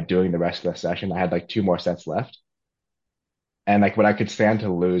much by doing the rest of the session. I had like 2 more sets left. And like what I could stand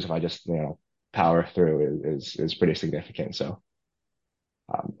to lose if I just, power through is pretty significant. So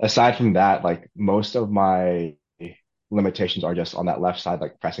aside from that, like most of my limitations are just on that left side,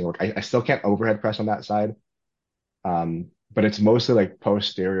 like pressing work. I still can't overhead press on that side. But it's mostly like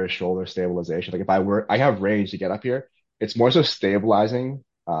posterior shoulder stabilization. Like if I have range to get up here, it's more so stabilizing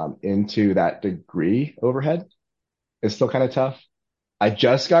into that degree overhead. It's still kind of tough. I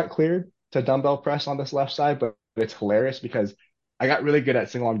just got cleared to dumbbell press on this left side, but it's hilarious because I got really good at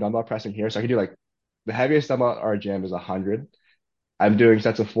single arm dumbbell pressing here. So I can do like the heaviest dumbbell at our gym is 100. I'm doing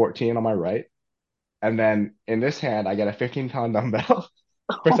sets of 14 on my right. And then in this hand, I get a 15-pound dumbbell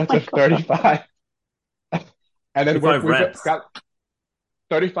for Oh sets my of God. 35. And then 35 we've reps. got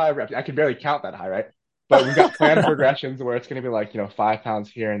 35 reps. I can barely count that high, right? But we've got planned progressions where it's going to be like, 5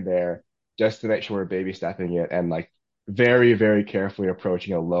 pounds here and there just to make sure we're baby stepping it and like very, very carefully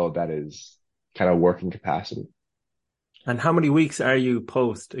approaching a load that is kind of working capacity. And how many weeks are you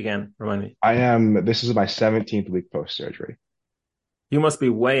post again? Remind me. This is my 17th week post surgery. You must be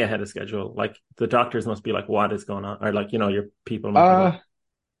way ahead of schedule. Like the doctors must be like, what is going on? Or like, your people must be like, Uh,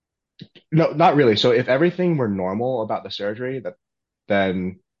 no, not really. So if everything were normal about the surgery,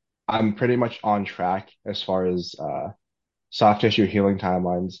 then I'm pretty much on track as far as soft tissue healing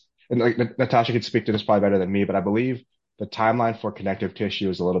timelines. And like Natasha could speak to this probably better than me, but I believe the timeline for connective tissue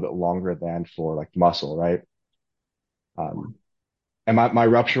is a little bit longer than for like muscle, right? Um, and my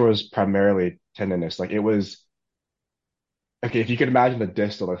rupture was primarily tendinous. Like it was, okay, if you could imagine the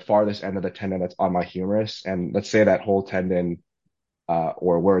distal, the farthest end of the tendon that's on my humerus, and let's say that whole tendon,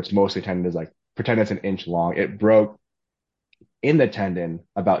 or where it's mostly tendon is like, pretend it's an inch long. It broke in the tendon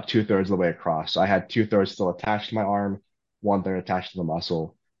about two-thirds of the way across. So I had two-thirds still attached to my arm, one-third attached to the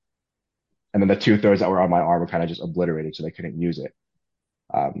muscle. And then the two-thirds that were on my arm were kind of just obliterated, so they couldn't use it.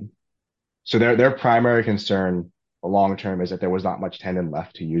 Um, so their primary concern long term is that there was not much tendon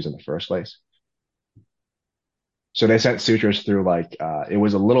left to use in the first place. So they sent sutures through like it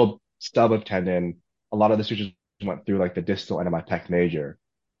was a little stub of tendon. A lot of the sutures went through like the distal end of my pec major,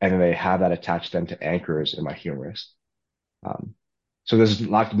 and then they have that attached then to anchors in my humerus. Um, so there's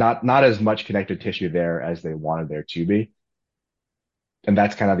not as much connective tissue there as they wanted there to be, and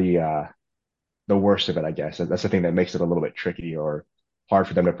that's kind of the worst of it, I guess. That's the thing that makes it a little bit tricky or hard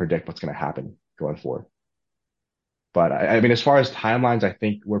for them to predict what's going to happen going forward. But I mean, as far as timelines, I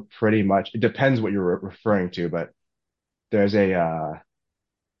think we're pretty much, it depends what you're referring to, but there's on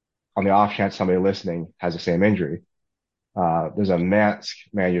the off chance somebody listening has the same injury, there's a Mansk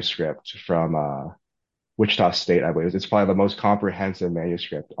manuscript from, Wichita State, I believe. It's probably the most comprehensive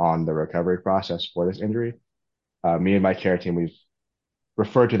manuscript on the recovery process for this injury. Me and my care team, we've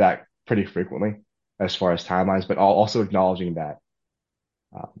referred to that pretty frequently as far as timelines, but also acknowledging that,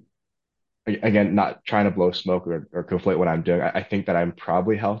 um, again, not trying to blow smoke or conflate what I'm doing. I think that I'm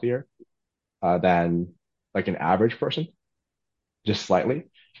probably healthier than like an average person, just slightly,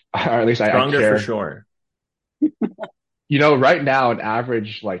 or at least I stronger for care. sure. Right now, an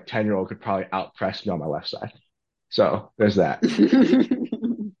average like 10-year-old could probably out press me on my left side. So there's that.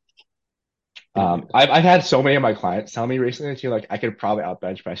 I've had so many of my clients tell me recently too, like I could probably out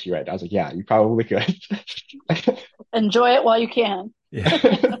bench press you right now. I was like, yeah, you probably could. Enjoy it while you can.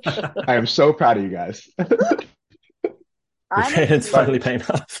 Yeah. I am so proud of you guys. Your I'm a training's But finally huge paying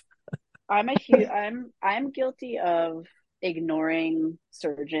off. I'm guilty of ignoring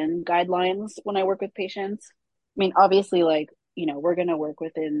surgeon guidelines when I work with patients. I mean, obviously, like, we're going to work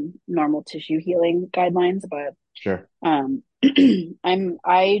within normal tissue healing guidelines, but sure. um,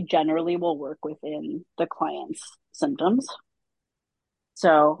 I generally will work within the client's symptoms.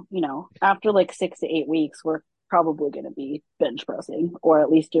 So, after like 6 to 8 weeks, we're probably going to be bench pressing or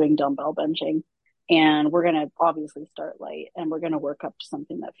at least doing dumbbell benching. And we're going to obviously start light and we're going to work up to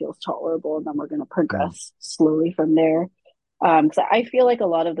something that feels tolerable. And then we're going to Mm, progress slowly from there. Because I feel like a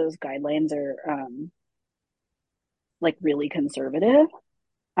lot of those guidelines are like really conservative.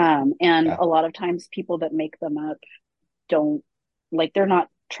 And yeah. a lot of times people that make them up don't like, they're not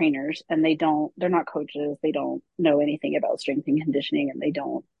trainers and they're not coaches. They don't know anything about strength and conditioning and they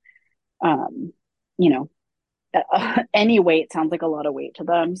don't, um, you know, any weight sounds like a lot of weight to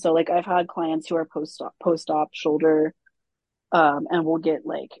them. So like I've had clients who are post op shoulder, and we'll get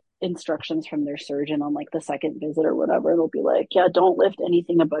like instructions from their surgeon on like the second visit or whatever. They'll be like, yeah, don't lift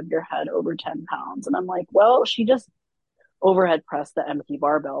anything above your head over 10 pounds. And I'm like, well, she just overhead pressed the empty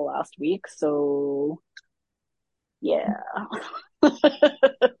barbell last week. So yeah.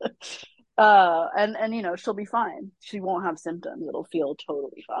 And she'll be fine. She won't have symptoms. It'll feel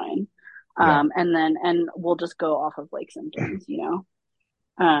totally fine. Yeah. And we'll just go off of like symptoms.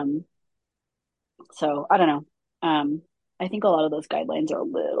 Um, so I don't know. I think a lot of those guidelines are a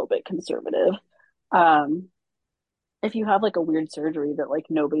little bit conservative. Um, if you have like a weird surgery that like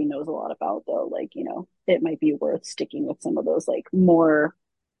nobody knows a lot about though, like, it might be worth sticking with some of those like more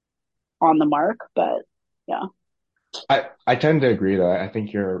on the mark, but yeah. I tend to agree though. I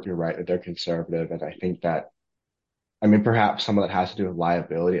think you're right that they're conservative, and I think that I mean perhaps some of that has to do with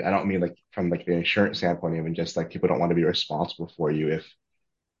liability. I don't mean like from like the insurance standpoint, even just like people don't want to be responsible for you if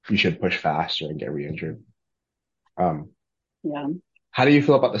you should push faster and get re-injured. Um, Yeah. how do you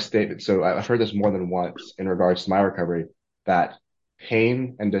feel about the statement? So I've heard this more than once in regards to my recovery that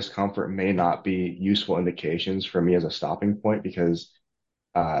pain and discomfort may not be useful indications for me as a stopping point because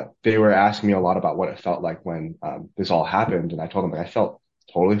they were asking me a lot about what it felt like when this all happened, and I told them like I felt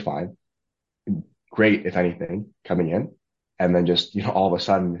totally fine, great if anything, coming in, and then just all of a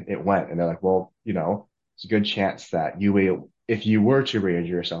sudden it went, and they're like, well, it's a good chance that you will, if you were to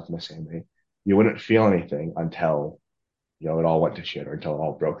re-injure yourself in the same way, you wouldn't feel anything until it all went to shit or until it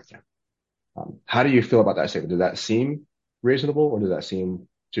all broke again. How do you feel about that statement? Does that seem reasonable or does that seem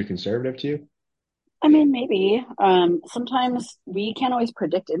too conservative to you? I mean, maybe. Sometimes we can't always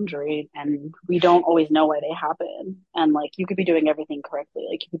predict injury and we don't always know why they happen. And like you could be doing everything correctly.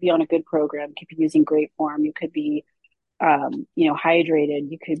 Like you could be on a good program, you could be using great form, you could be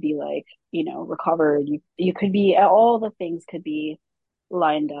hydrated, you could be like, recovered, you could be all the things could be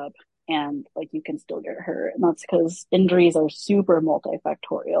lined up and like you can still get hurt. And that's because injuries are super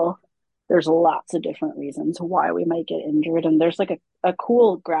multifactorial. There's lots of different reasons why we might get injured. And there's like a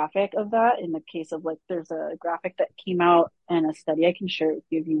cool graphic of that in the case of like, there's a graphic that came out in a study. I can share it with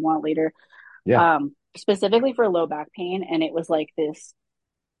you if you want later, Yeah. specifically for low back pain. And it was like this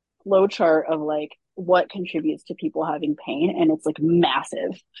flow chart of like what contributes to people having pain. And it's like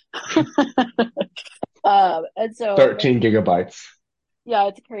massive. And so like, 13 gigabytes. yeah,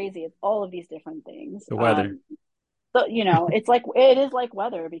 it's crazy. It's all of these different things. The weather. So, it's like it is like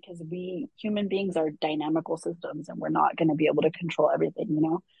weather because we human beings are dynamical systems and we're not going to be able to control everything.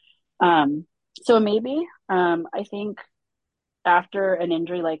 So maybe I think after an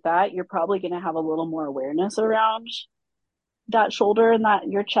injury like that, you're probably going to have a little more awareness around that shoulder and that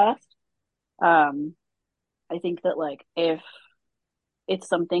your chest. Um, I think that like if it's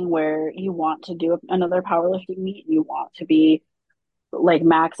something where you want to do another powerlifting meet, you want to be like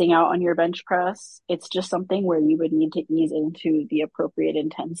maxing out on your bench press. It's just something where you would need to ease into the appropriate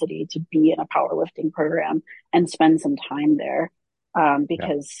intensity to be in a powerlifting program and spend some time there. Yeah.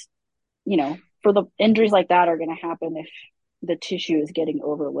 Because, for the injuries like that are going to happen if the tissue is getting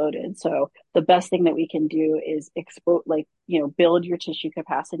overloaded. So the best thing that we can do is expose, like, build your tissue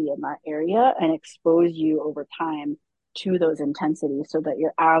capacity in that area and expose you over time to those intensities so that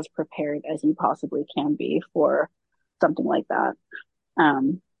you're as prepared as you possibly can be for something like that.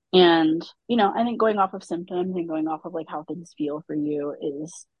 Um, and I think going off of symptoms and going off of like how things feel for you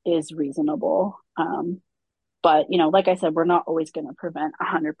is reasonable. But like I said, we're not always going to prevent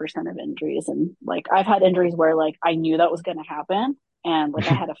 100% of injuries. And like I've had injuries where like I knew that was going to happen, and like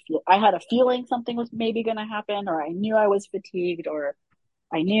I had a feeling something was maybe going to happen, or I knew I was fatigued, or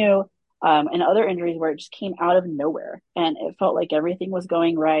I knew. And other injuries where it just came out of nowhere and it felt like everything was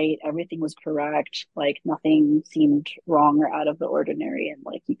going right, everything was correct, like nothing seemed wrong or out of the ordinary, and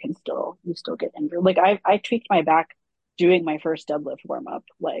like you still get injured. Like I tweaked my back doing my first deadlift warm up,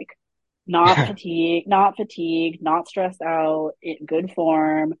 like not fatigued, not stressed out, in good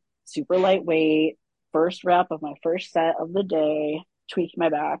form, super lightweight, first rep of my first set of the day, tweaked my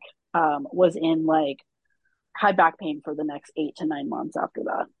back, was in like had back pain for the next 8 to 9 months after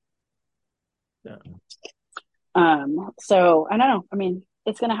that. Yeah. So I don't know. I mean,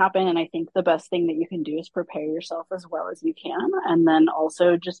 it's going to happen. And I think the best thing that you can do is prepare yourself as well as you can. And then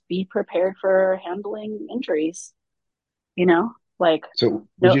also just be prepared for handling injuries, like, So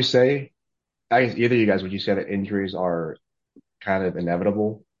would no, you say, I guess either of you guys, would you say that injuries are kind of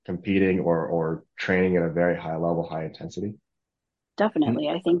inevitable competing or training at a very high level, high intensity? definitely.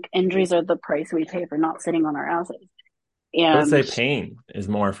 I think injuries are the price we pay for not sitting on our asses. I would And say pain is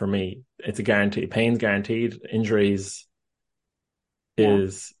more for me. It's a guarantee. Pain's guaranteed. Injuries yeah,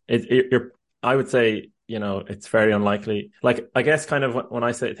 you're, I would say, it's very unlikely. Like, I guess kind of when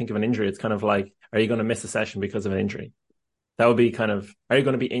I say think of an injury, it's kind of like, are you going to miss a session because of an injury? That would be kind of, are you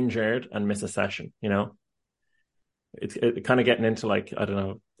going to be injured and miss a session? It's kind of getting into like, I don't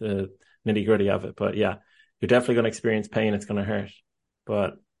know, the nitty gritty of it, but yeah, you're definitely going to experience pain. It's going to hurt,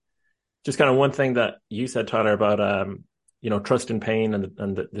 but just kind of one thing that you said, Tyler, about, trust in pain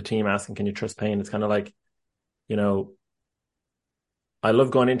and the team asking, can you trust pain? It's kind of like, you know, I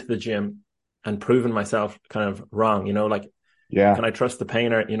love going into the gym and proving myself kind of wrong, like, Yeah. can I trust the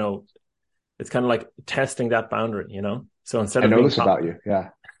pain or, it's kind of like testing that boundary, So instead I of know being this about you. Yeah.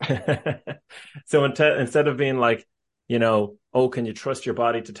 so instead of being like, oh, can you trust your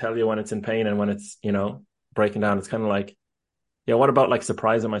body to tell you when it's in pain and when it's, breaking down? It's kind of like, yeah, what about like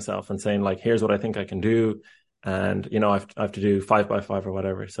surprising myself and saying like, here's what I think I can do. And, I have to do 5 by 5 or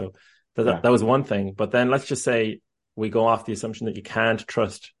whatever. So that Yeah. was one thing. But then let's just say we go off the assumption that you can't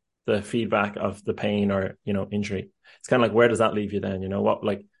trust the feedback of the pain or, injury. It's kind of like, where does that leave you then? What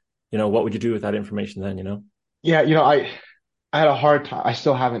would you do with that information then? Yeah. I had a hard time. I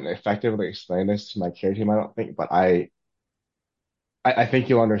still haven't effectively explained this to my care team, I don't think, but I think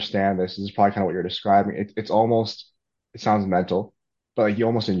you'll understand this. This is probably kind of what you're describing. It's almost, it sounds mental, but like you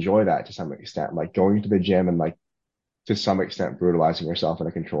almost enjoy that to some extent, like going to the gym and like to some extent brutalizing yourself in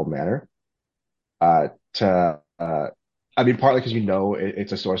a controlled manner. I mean, partly because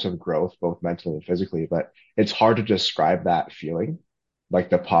it's a source of growth, both mentally and physically, but it's hard to describe that feeling, like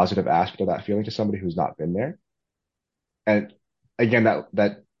the positive aspect of that feeling to somebody who's not been there. And again,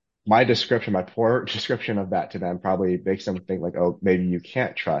 that my description, my poor description of that to them probably makes them think like, oh, maybe you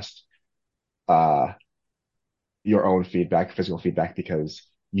can't trust uh your own feedback, physical feedback, because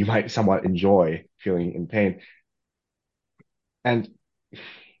you might somewhat enjoy feeling in pain. And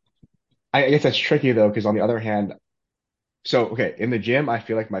I guess that's tricky though, because on the other hand, so okay, in the gym, I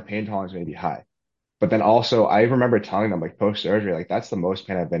feel like my pain tolerance may be high. But then also I remember telling them like post surgery, like that's the most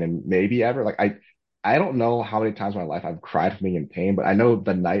pain I've been in maybe ever. Like I don't know how many times in my life I've cried from being in pain, but I know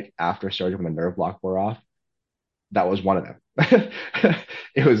the night after surgery when the nerve block wore off, that was one of them.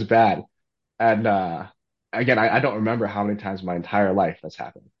 It was bad. And again, I don't remember how many times in my entire life that's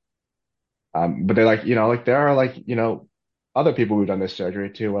happened. But they're like, like there are like, other people who've done this surgery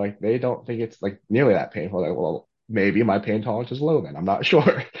too, where like they don't think it's like nearly that painful. Like, well, maybe my pain tolerance is low then. I'm not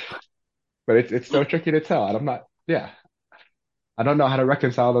sure. But it's so tricky to tell. And yeah, I don't know how to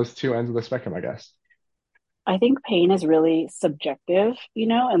reconcile those two ends of the spectrum, I guess. I think pain is really subjective,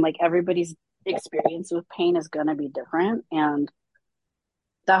 and like everybody's experience with pain is going to be different. And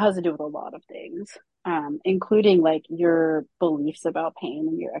that has to do with a lot of things, including like your beliefs about pain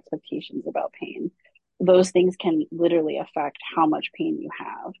and your expectations about pain. Those things can literally affect how much pain you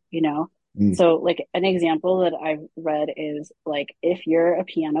have. Mm, So, like, an example that I've read is like if you're a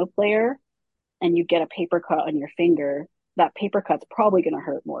piano player and you get a paper cut on your finger, that paper cut's probably going to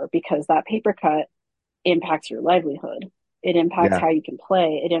hurt more because that paper cut impacts your livelihood. It impacts yeah, how you can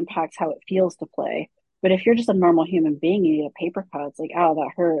play. It impacts how it feels to play. But if you're just a normal human being, you get a paper cut, it's like, oh,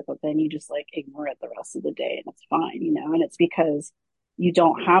 that hurt. But then you just like ignore it the rest of the day and it's fine. And it's because you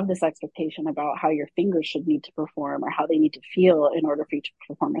don't have this expectation about how your fingers should need to perform or how they need to feel in order for you to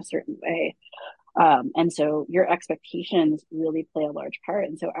perform a certain way. And so your expectations really play a large part.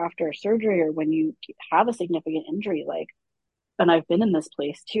 And so after surgery or when you have a significant injury, like, and I've been in this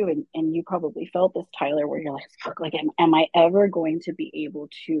place too, and you probably felt this, Tyler, where you're like, fuck, like, am I ever going to be able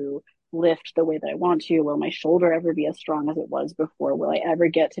to lift the way that I want to? Will my shoulder ever be as strong as it was before? Will I ever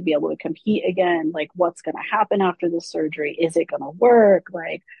get to be able to compete again? Like, what's going to happen after this surgery? Is it going to work?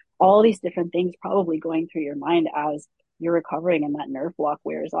 Like, all these different things probably going through your mind as you're recovering and that nerve block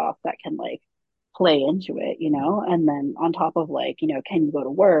wears off that can like play into it. And then on top of like, can you go to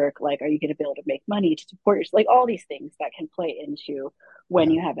work? Like, are you going to be able to make money to support yourself? Like all these things that can play into when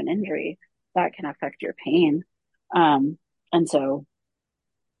yeah. you have an injury that can affect your pain. And so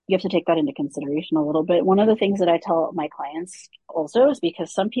you have to take that into consideration a little bit. One of the things that I tell my clients also is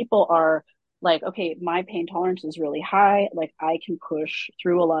because some people are like, okay, my pain tolerance is really high. Like I can push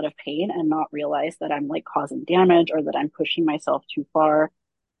through a lot of pain and not realize that I'm like causing damage or that I'm pushing myself too far.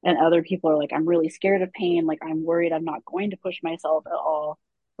 And other people are like, I'm really scared of pain. Like I'm worried I'm not going to push myself at all.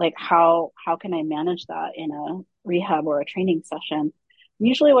 Like how can I manage that in a rehab or a training session?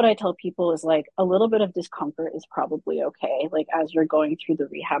 Usually what I tell people is like a little bit of discomfort is probably okay, like as you're going through the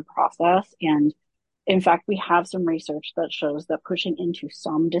rehab process. And in fact, we have some research that shows that pushing into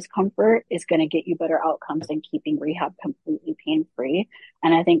some discomfort is going to get you better outcomes than keeping rehab completely pain free.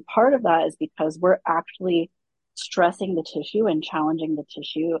 And I think part of that is because we're actually stressing the tissue and challenging the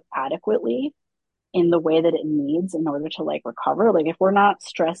tissue adequately in the way that it needs in order to like recover. Like if we're not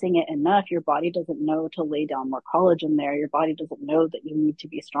stressing it enough, your body doesn't know to lay down more collagen there. Your body doesn't know that you need to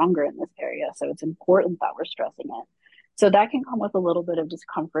be stronger in this area. So it's important that we're stressing it. So that can come with a little bit of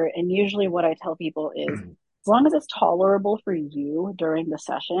discomfort. And usually what I tell people is as long as it's tolerable for you during the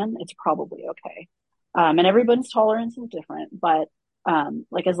session, it's probably okay. And everybody's tolerance is different, but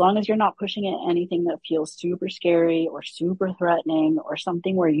like as long as you're not pushing it anything that feels super scary or super threatening or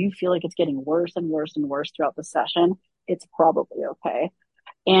something where you feel like it's getting worse and worse and worse throughout the session, it's probably okay.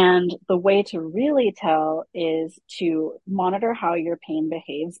 And the way to really tell is to monitor how your pain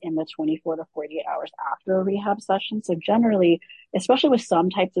behaves in the 24 to 48 hours after a rehab session. So generally, especially with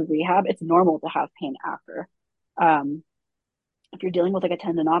some types of rehab, it's normal to have pain after. Um, if you're dealing with like a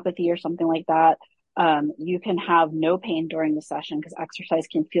tendinopathy or something like that, you can have no pain during the session because exercise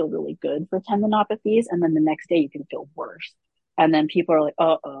can feel really good for tendinopathies. And then the next day you can feel worse. And then people are like,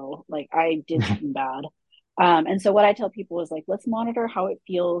 oh, like I did something bad. And so what I tell people is like, let's monitor how it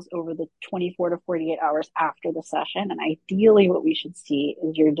feels over the 24 to 48 hours after the session. And ideally what we should see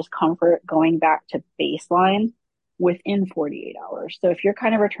is your discomfort going back to baseline within 48 hours. So if you're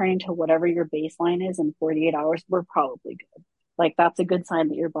kind of returning to whatever your baseline is in 48 hours, we're probably good. Like that's a good sign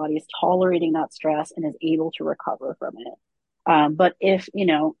that your body is tolerating that stress and is able to recover from it. But if,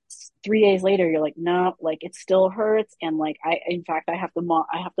 3 days later, you're like, no, like it still hurts. And like, in fact, I have to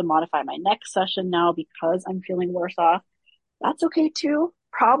modify my next session now because I'm feeling worse off. That's okay too.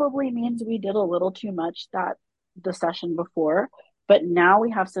 Probably means we did a little too much the session before, but now we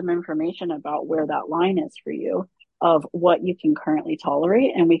have some information about where that line is for you of what you can currently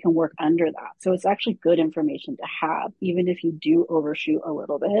tolerate and we can work under that. So it's actually good information to have, even if you do overshoot a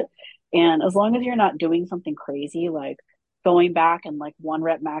little bit. And as long as you're not doing something crazy like going back and like one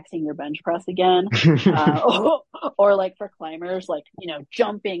rep maxing your bench press again, or like for climbers, like,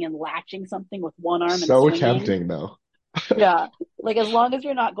 jumping and latching something with one arm and So swinging. tempting though. Yeah. Like as long as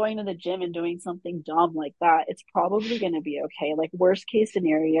you're not going to the gym and doing something dumb like that, it's probably going to be okay. Like worst case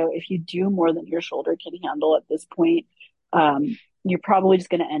scenario, if you do more than your shoulder can handle at this point, you're probably just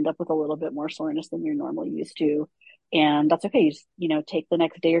going to end up with a little bit more soreness than you're normally used to. And that's okay. You just, take the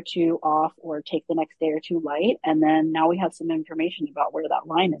next day or two off or take the next day or two light. And then now we have some information about where that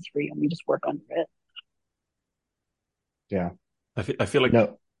line is for you and we just work under it. Yeah. I feel like,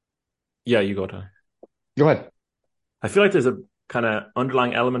 No, yeah, you go to. go ahead. I feel like there's a kind of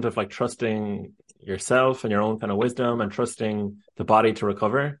underlying element of like trusting yourself and your own kind of wisdom and trusting the body to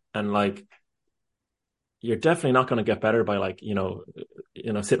recover. And like, you're definitely not going to get better by like, sitting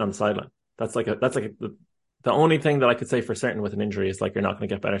on the sideline. The only thing that I could say for certain with an injury is like, you're not going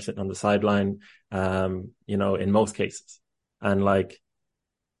to get better sitting on the sideline, in most cases. And like,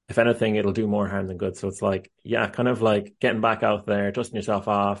 if anything, it'll do more harm than good. So it's like, yeah, kind of like getting back out there, dusting yourself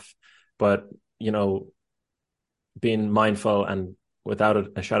off, but, being mindful and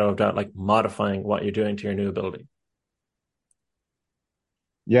without a shadow of doubt, like modifying what you're doing to your new ability.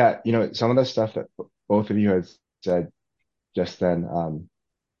 Yeah, some of the stuff that both of you had said just then,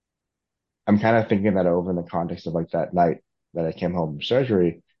 I'm kind of thinking that over in the context of like that night that I came home from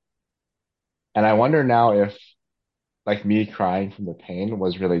surgery. And I wonder now if like me crying from the pain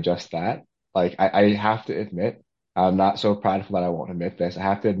was really just that. Like I have to admit, I'm not so prideful that I won't admit this. I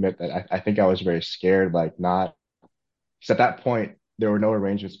have to admit that I think I was very scared, like not, because at that point, there were no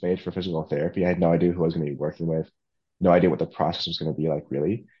arrangements made for physical therapy. I had no idea who I was going to be working with, no idea what the process was going to be like,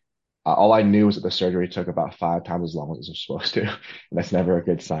 really. All I knew was that the surgery took about 5 times as long as it was supposed to, and that's never a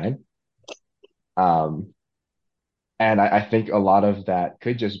good sign. Um, and I think a lot of that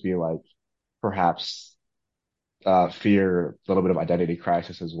could just be like perhaps fear, a little bit of identity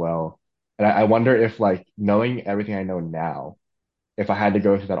crisis as well. And I wonder if like knowing everything I know now, if I had to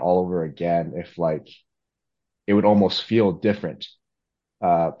go through that all over again, if like it would almost feel different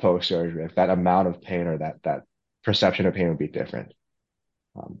post surgery, if that amount of pain or that perception of pain would be different.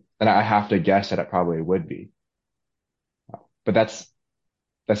 And I have to guess that it probably would be. But that's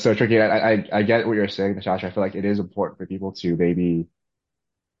so tricky. I get what you're saying, Natasha. I feel like it is important for people to maybe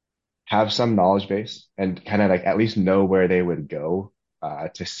have some knowledge base and kind of like at least know where they would go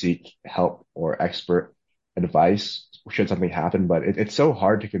to seek help or expert advice should something happen. But it's so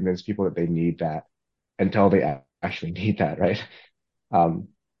hard to convince people that they need that until they actually need that, right? Um,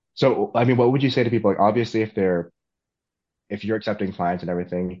 so I mean, what would you say to people? Like, obviously, if you're accepting clients and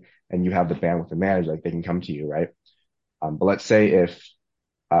everything, and you have the bandwidth to manage, like they can come to you, right? But let's say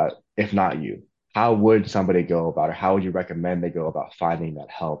if not you, how would somebody go about, or how would you recommend they go about finding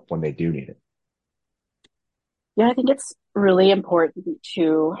that help when they do need it? Yeah, I think it's really important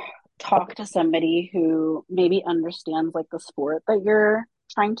to talk to somebody who maybe understands like the sport that you're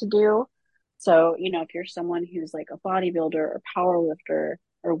trying to do. So, if you're someone who's like a bodybuilder or power lifter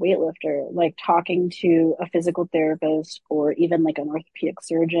or weightlifter, like talking to a physical therapist or even like an orthopedic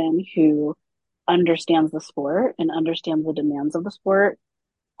surgeon who understands the sport and understands the demands of the sport.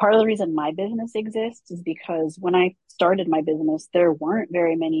 Part of the reason my business exists is because when I started my business, there weren't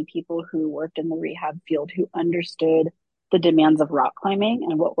very many people who worked in the rehab field who understood the demands of rock climbing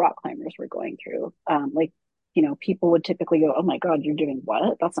and what rock climbers were going through. People would typically go, "Oh my God, you're doing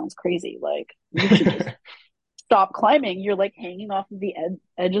what? That sounds crazy. Like, you should just stop climbing. You're like hanging off of the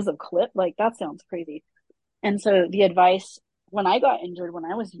edges of cliff. Like that sounds crazy. And so the advice when I got injured when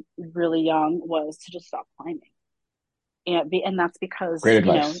I was really young was to just stop climbing. And that's Great because,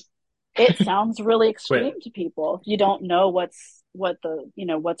 advice. it sounds really Quit. extreme to people. You don't know what's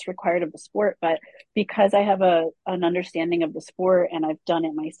required of the sport, but because I have an understanding of the sport and I've done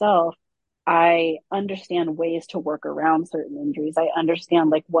it myself, I understand ways to work around certain injuries. I understand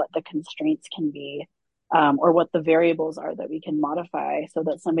like what the constraints can be, or what the variables are that we can modify so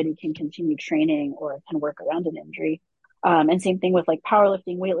that somebody can continue training or can work around an injury. And same thing with like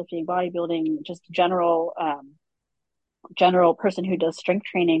powerlifting, weightlifting, bodybuilding, just general person who does strength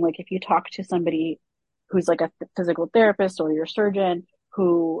training. Like if you talk to somebody who's like a physical therapist or your surgeon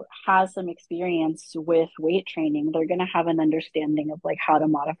who has some experience with weight training, they're going to have an understanding of like how to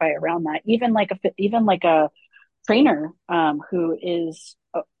modify around that. Even like a trainer who is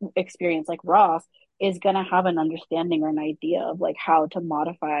experienced like Ross is going to have an understanding or an idea of like how to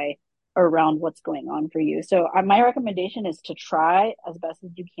modify around what's going on for you. So my recommendation is to try as best as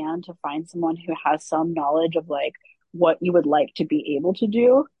you can to find someone who has some knowledge of like what you would like to be able to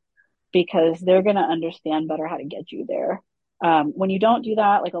do, because they're going to understand better how to get you there. When you don't do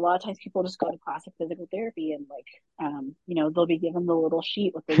that, like a lot of times people just go to classic physical therapy and like, they'll be given the little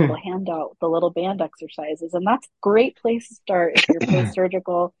sheet with the little handout, the little band exercises. And that's a great place to start if you're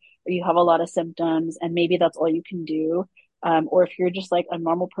post-surgical or you have a lot of symptoms and maybe that's all you can do. Or if you're just like a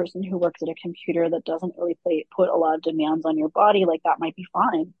normal person who works at a computer that doesn't really put a lot of demands on your body, like that might be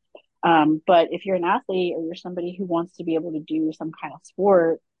fine. But if you're an athlete or you're somebody who wants to be able to do some kind of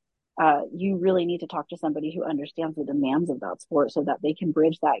sport, you really need to talk to somebody who understands the demands of that sport so that they can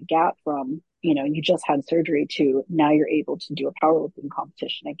bridge that gap from, you just had surgery to now you're able to do a powerlifting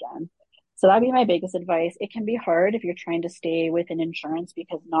competition again. So that'd be my biggest advice. It can be hard if you're trying to stay within insurance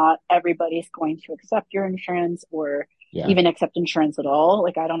because not everybody's going to accept your insurance or Yeah. even accept insurance at all.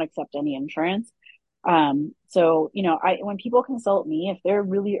 Like I don't accept any insurance. So, when people consult me, if they're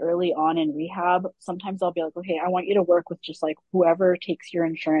really early on in rehab, sometimes I'll be like, okay, I want you to work with just like whoever takes your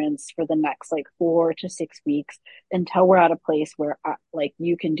insurance for the next like 4 to 6 weeks until we're at a place where like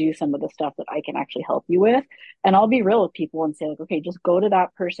you can do some of the stuff that I can actually help you with. And I'll be real with people and say like, okay, just go to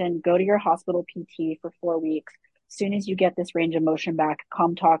that person, go to your hospital PT for 4 weeks. As soon as you get this range of motion back,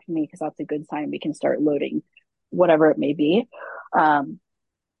 come talk to me because that's a good sign we can start loading whatever it may be. Um,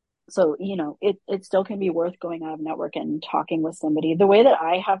 so it still can be worth going out of network and talking with somebody. The way that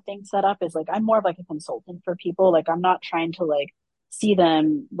I have things set up is like I'm more of like a consultant for people. Like I'm not trying to like see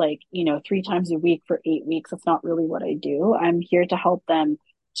them like 3 times a week for 8 weeks. That's not really what I do. I'm here to help them,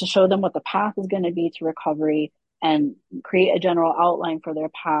 to show them what the path is going to be to recovery and create a general outline for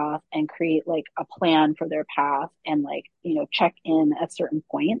their path and create like a plan for their path and like check in at certain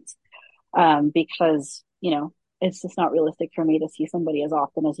points, because it's just not realistic for me to see somebody as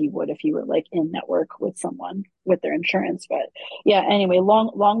often as you would if you were like in network with someone with their insurance. But yeah, anyway,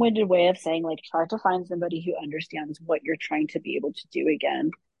 long-winded way of saying like try to find somebody who understands what you're trying to be able to do again.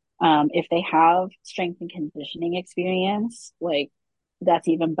 If they have strength and conditioning experience, like that's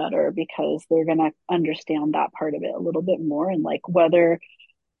even better because they're gonna understand that part of it a little bit more and like whether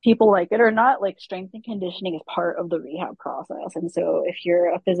people like it or not, like strength and conditioning is part of the rehab process. And so if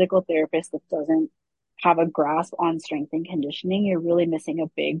you're a physical therapist that doesn't have a grasp on strength and conditioning, you're really missing a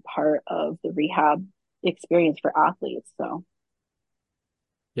big part of the rehab experience for athletes. So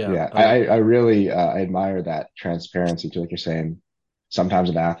Yeah. Yeah. I really I admire that transparency too. Like you're saying, sometimes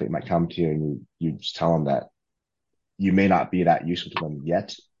an athlete might come to you and you just tell them that you may not be that useful to them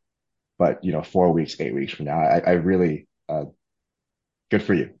yet, but 4 weeks, 8 weeks from now, I really good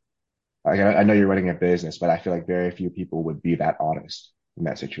for you. I know you're running a business, but I feel like very few people would be that honest in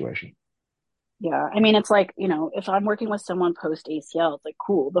that situation. yeah, I mean, it's like, if I'm working with someone post ACL, it's like,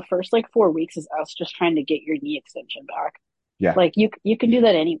 cool. The first like 4 weeks is us just trying to get your knee extension back. Yeah. Like you can do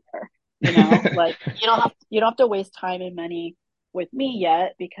that anywhere, like you don't have to waste time and money with me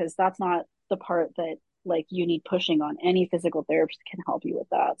yet because that's not the part that like you need pushing on. Any physical therapist can help you with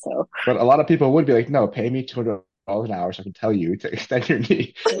that. So But a lot of people would be like, no, pay me $200 an hour so I can tell you to extend your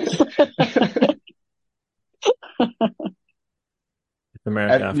knee. It's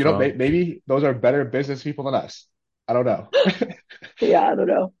America And after all. maybe those are better business people than us. I don't know. yeah, I don't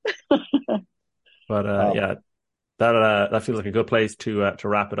know. But Um, yeah, that feels like a good place to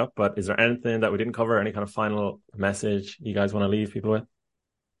wrap it up. But is there anything that we didn't cover? Any kind of final message you guys want to leave people with?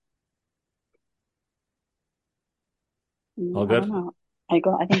 All I don't good. know.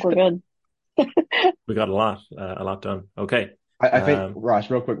 I think we're good. We got a lot done. Okay. I think, Um, Ross,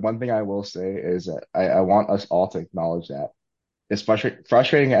 real quick, one thing I will say is that I want us all to acknowledge that as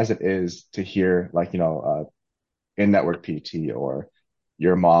frustrating as it is to hear, like, in-network PT or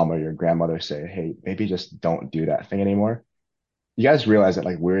your mom or your grandmother say, hey, maybe just don't do that thing anymore, you guys realize that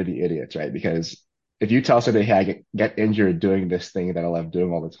like we're the idiots, right? Because if you tell somebody, hey, get injured doing this thing that I love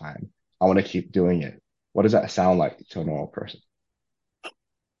doing all the time, I want to keep doing it. What does that sound like to a normal person?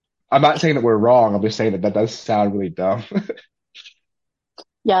 I'm not saying that we're wrong. I'm just saying that that does sound really dumb.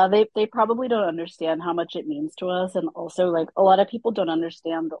 Yeah, they probably don't understand how much it means to us. And also, like, a lot of people don't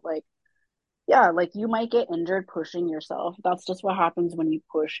understand that, like, yeah, like you might get injured pushing yourself. That's just what happens when you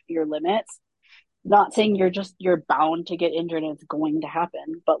push your limits. Not saying you're bound to get injured and it's going to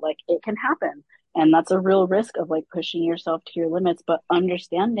happen, but like it can happen. And that's a real risk of like pushing yourself to your limits, but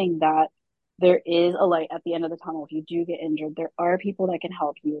understanding that there is a light at the end of the tunnel. If you do get injured, there are people that can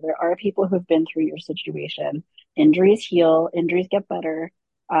help you. There are people who've been through your situation. Injuries heal, injuries get better.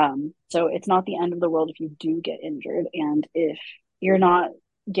 So it's not the end of the world if you do get injured. And if you're not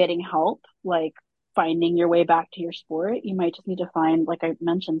getting help, like finding your way back to your sport, you might just need to find, like I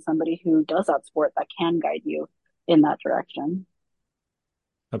mentioned, somebody who does that sport that can guide you in that direction.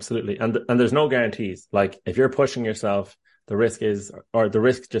 Absolutely. And there's no guarantees. Like if you're pushing yourself, the risk is, or the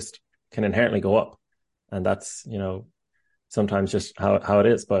risk just can inherently go up. And that's, sometimes just how it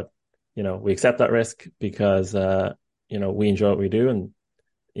is. But, we accept that risk because, we enjoy what we do. And,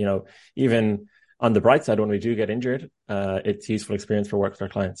 even on the bright side, when we do get injured, it's useful experience for work with our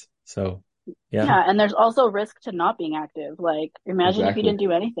clients. So, yeah, Yeah, and there's also risk to not being active. Like, imagine if you Exactly. didn't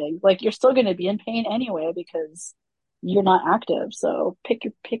do anything. Like, you're still going to be in pain anyway because you're not active. So pick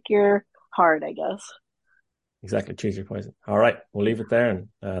your heart, I guess. exactly. Choose your poison. All right. We'll leave it there.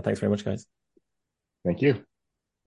 And thanks very much, guys. Thank you.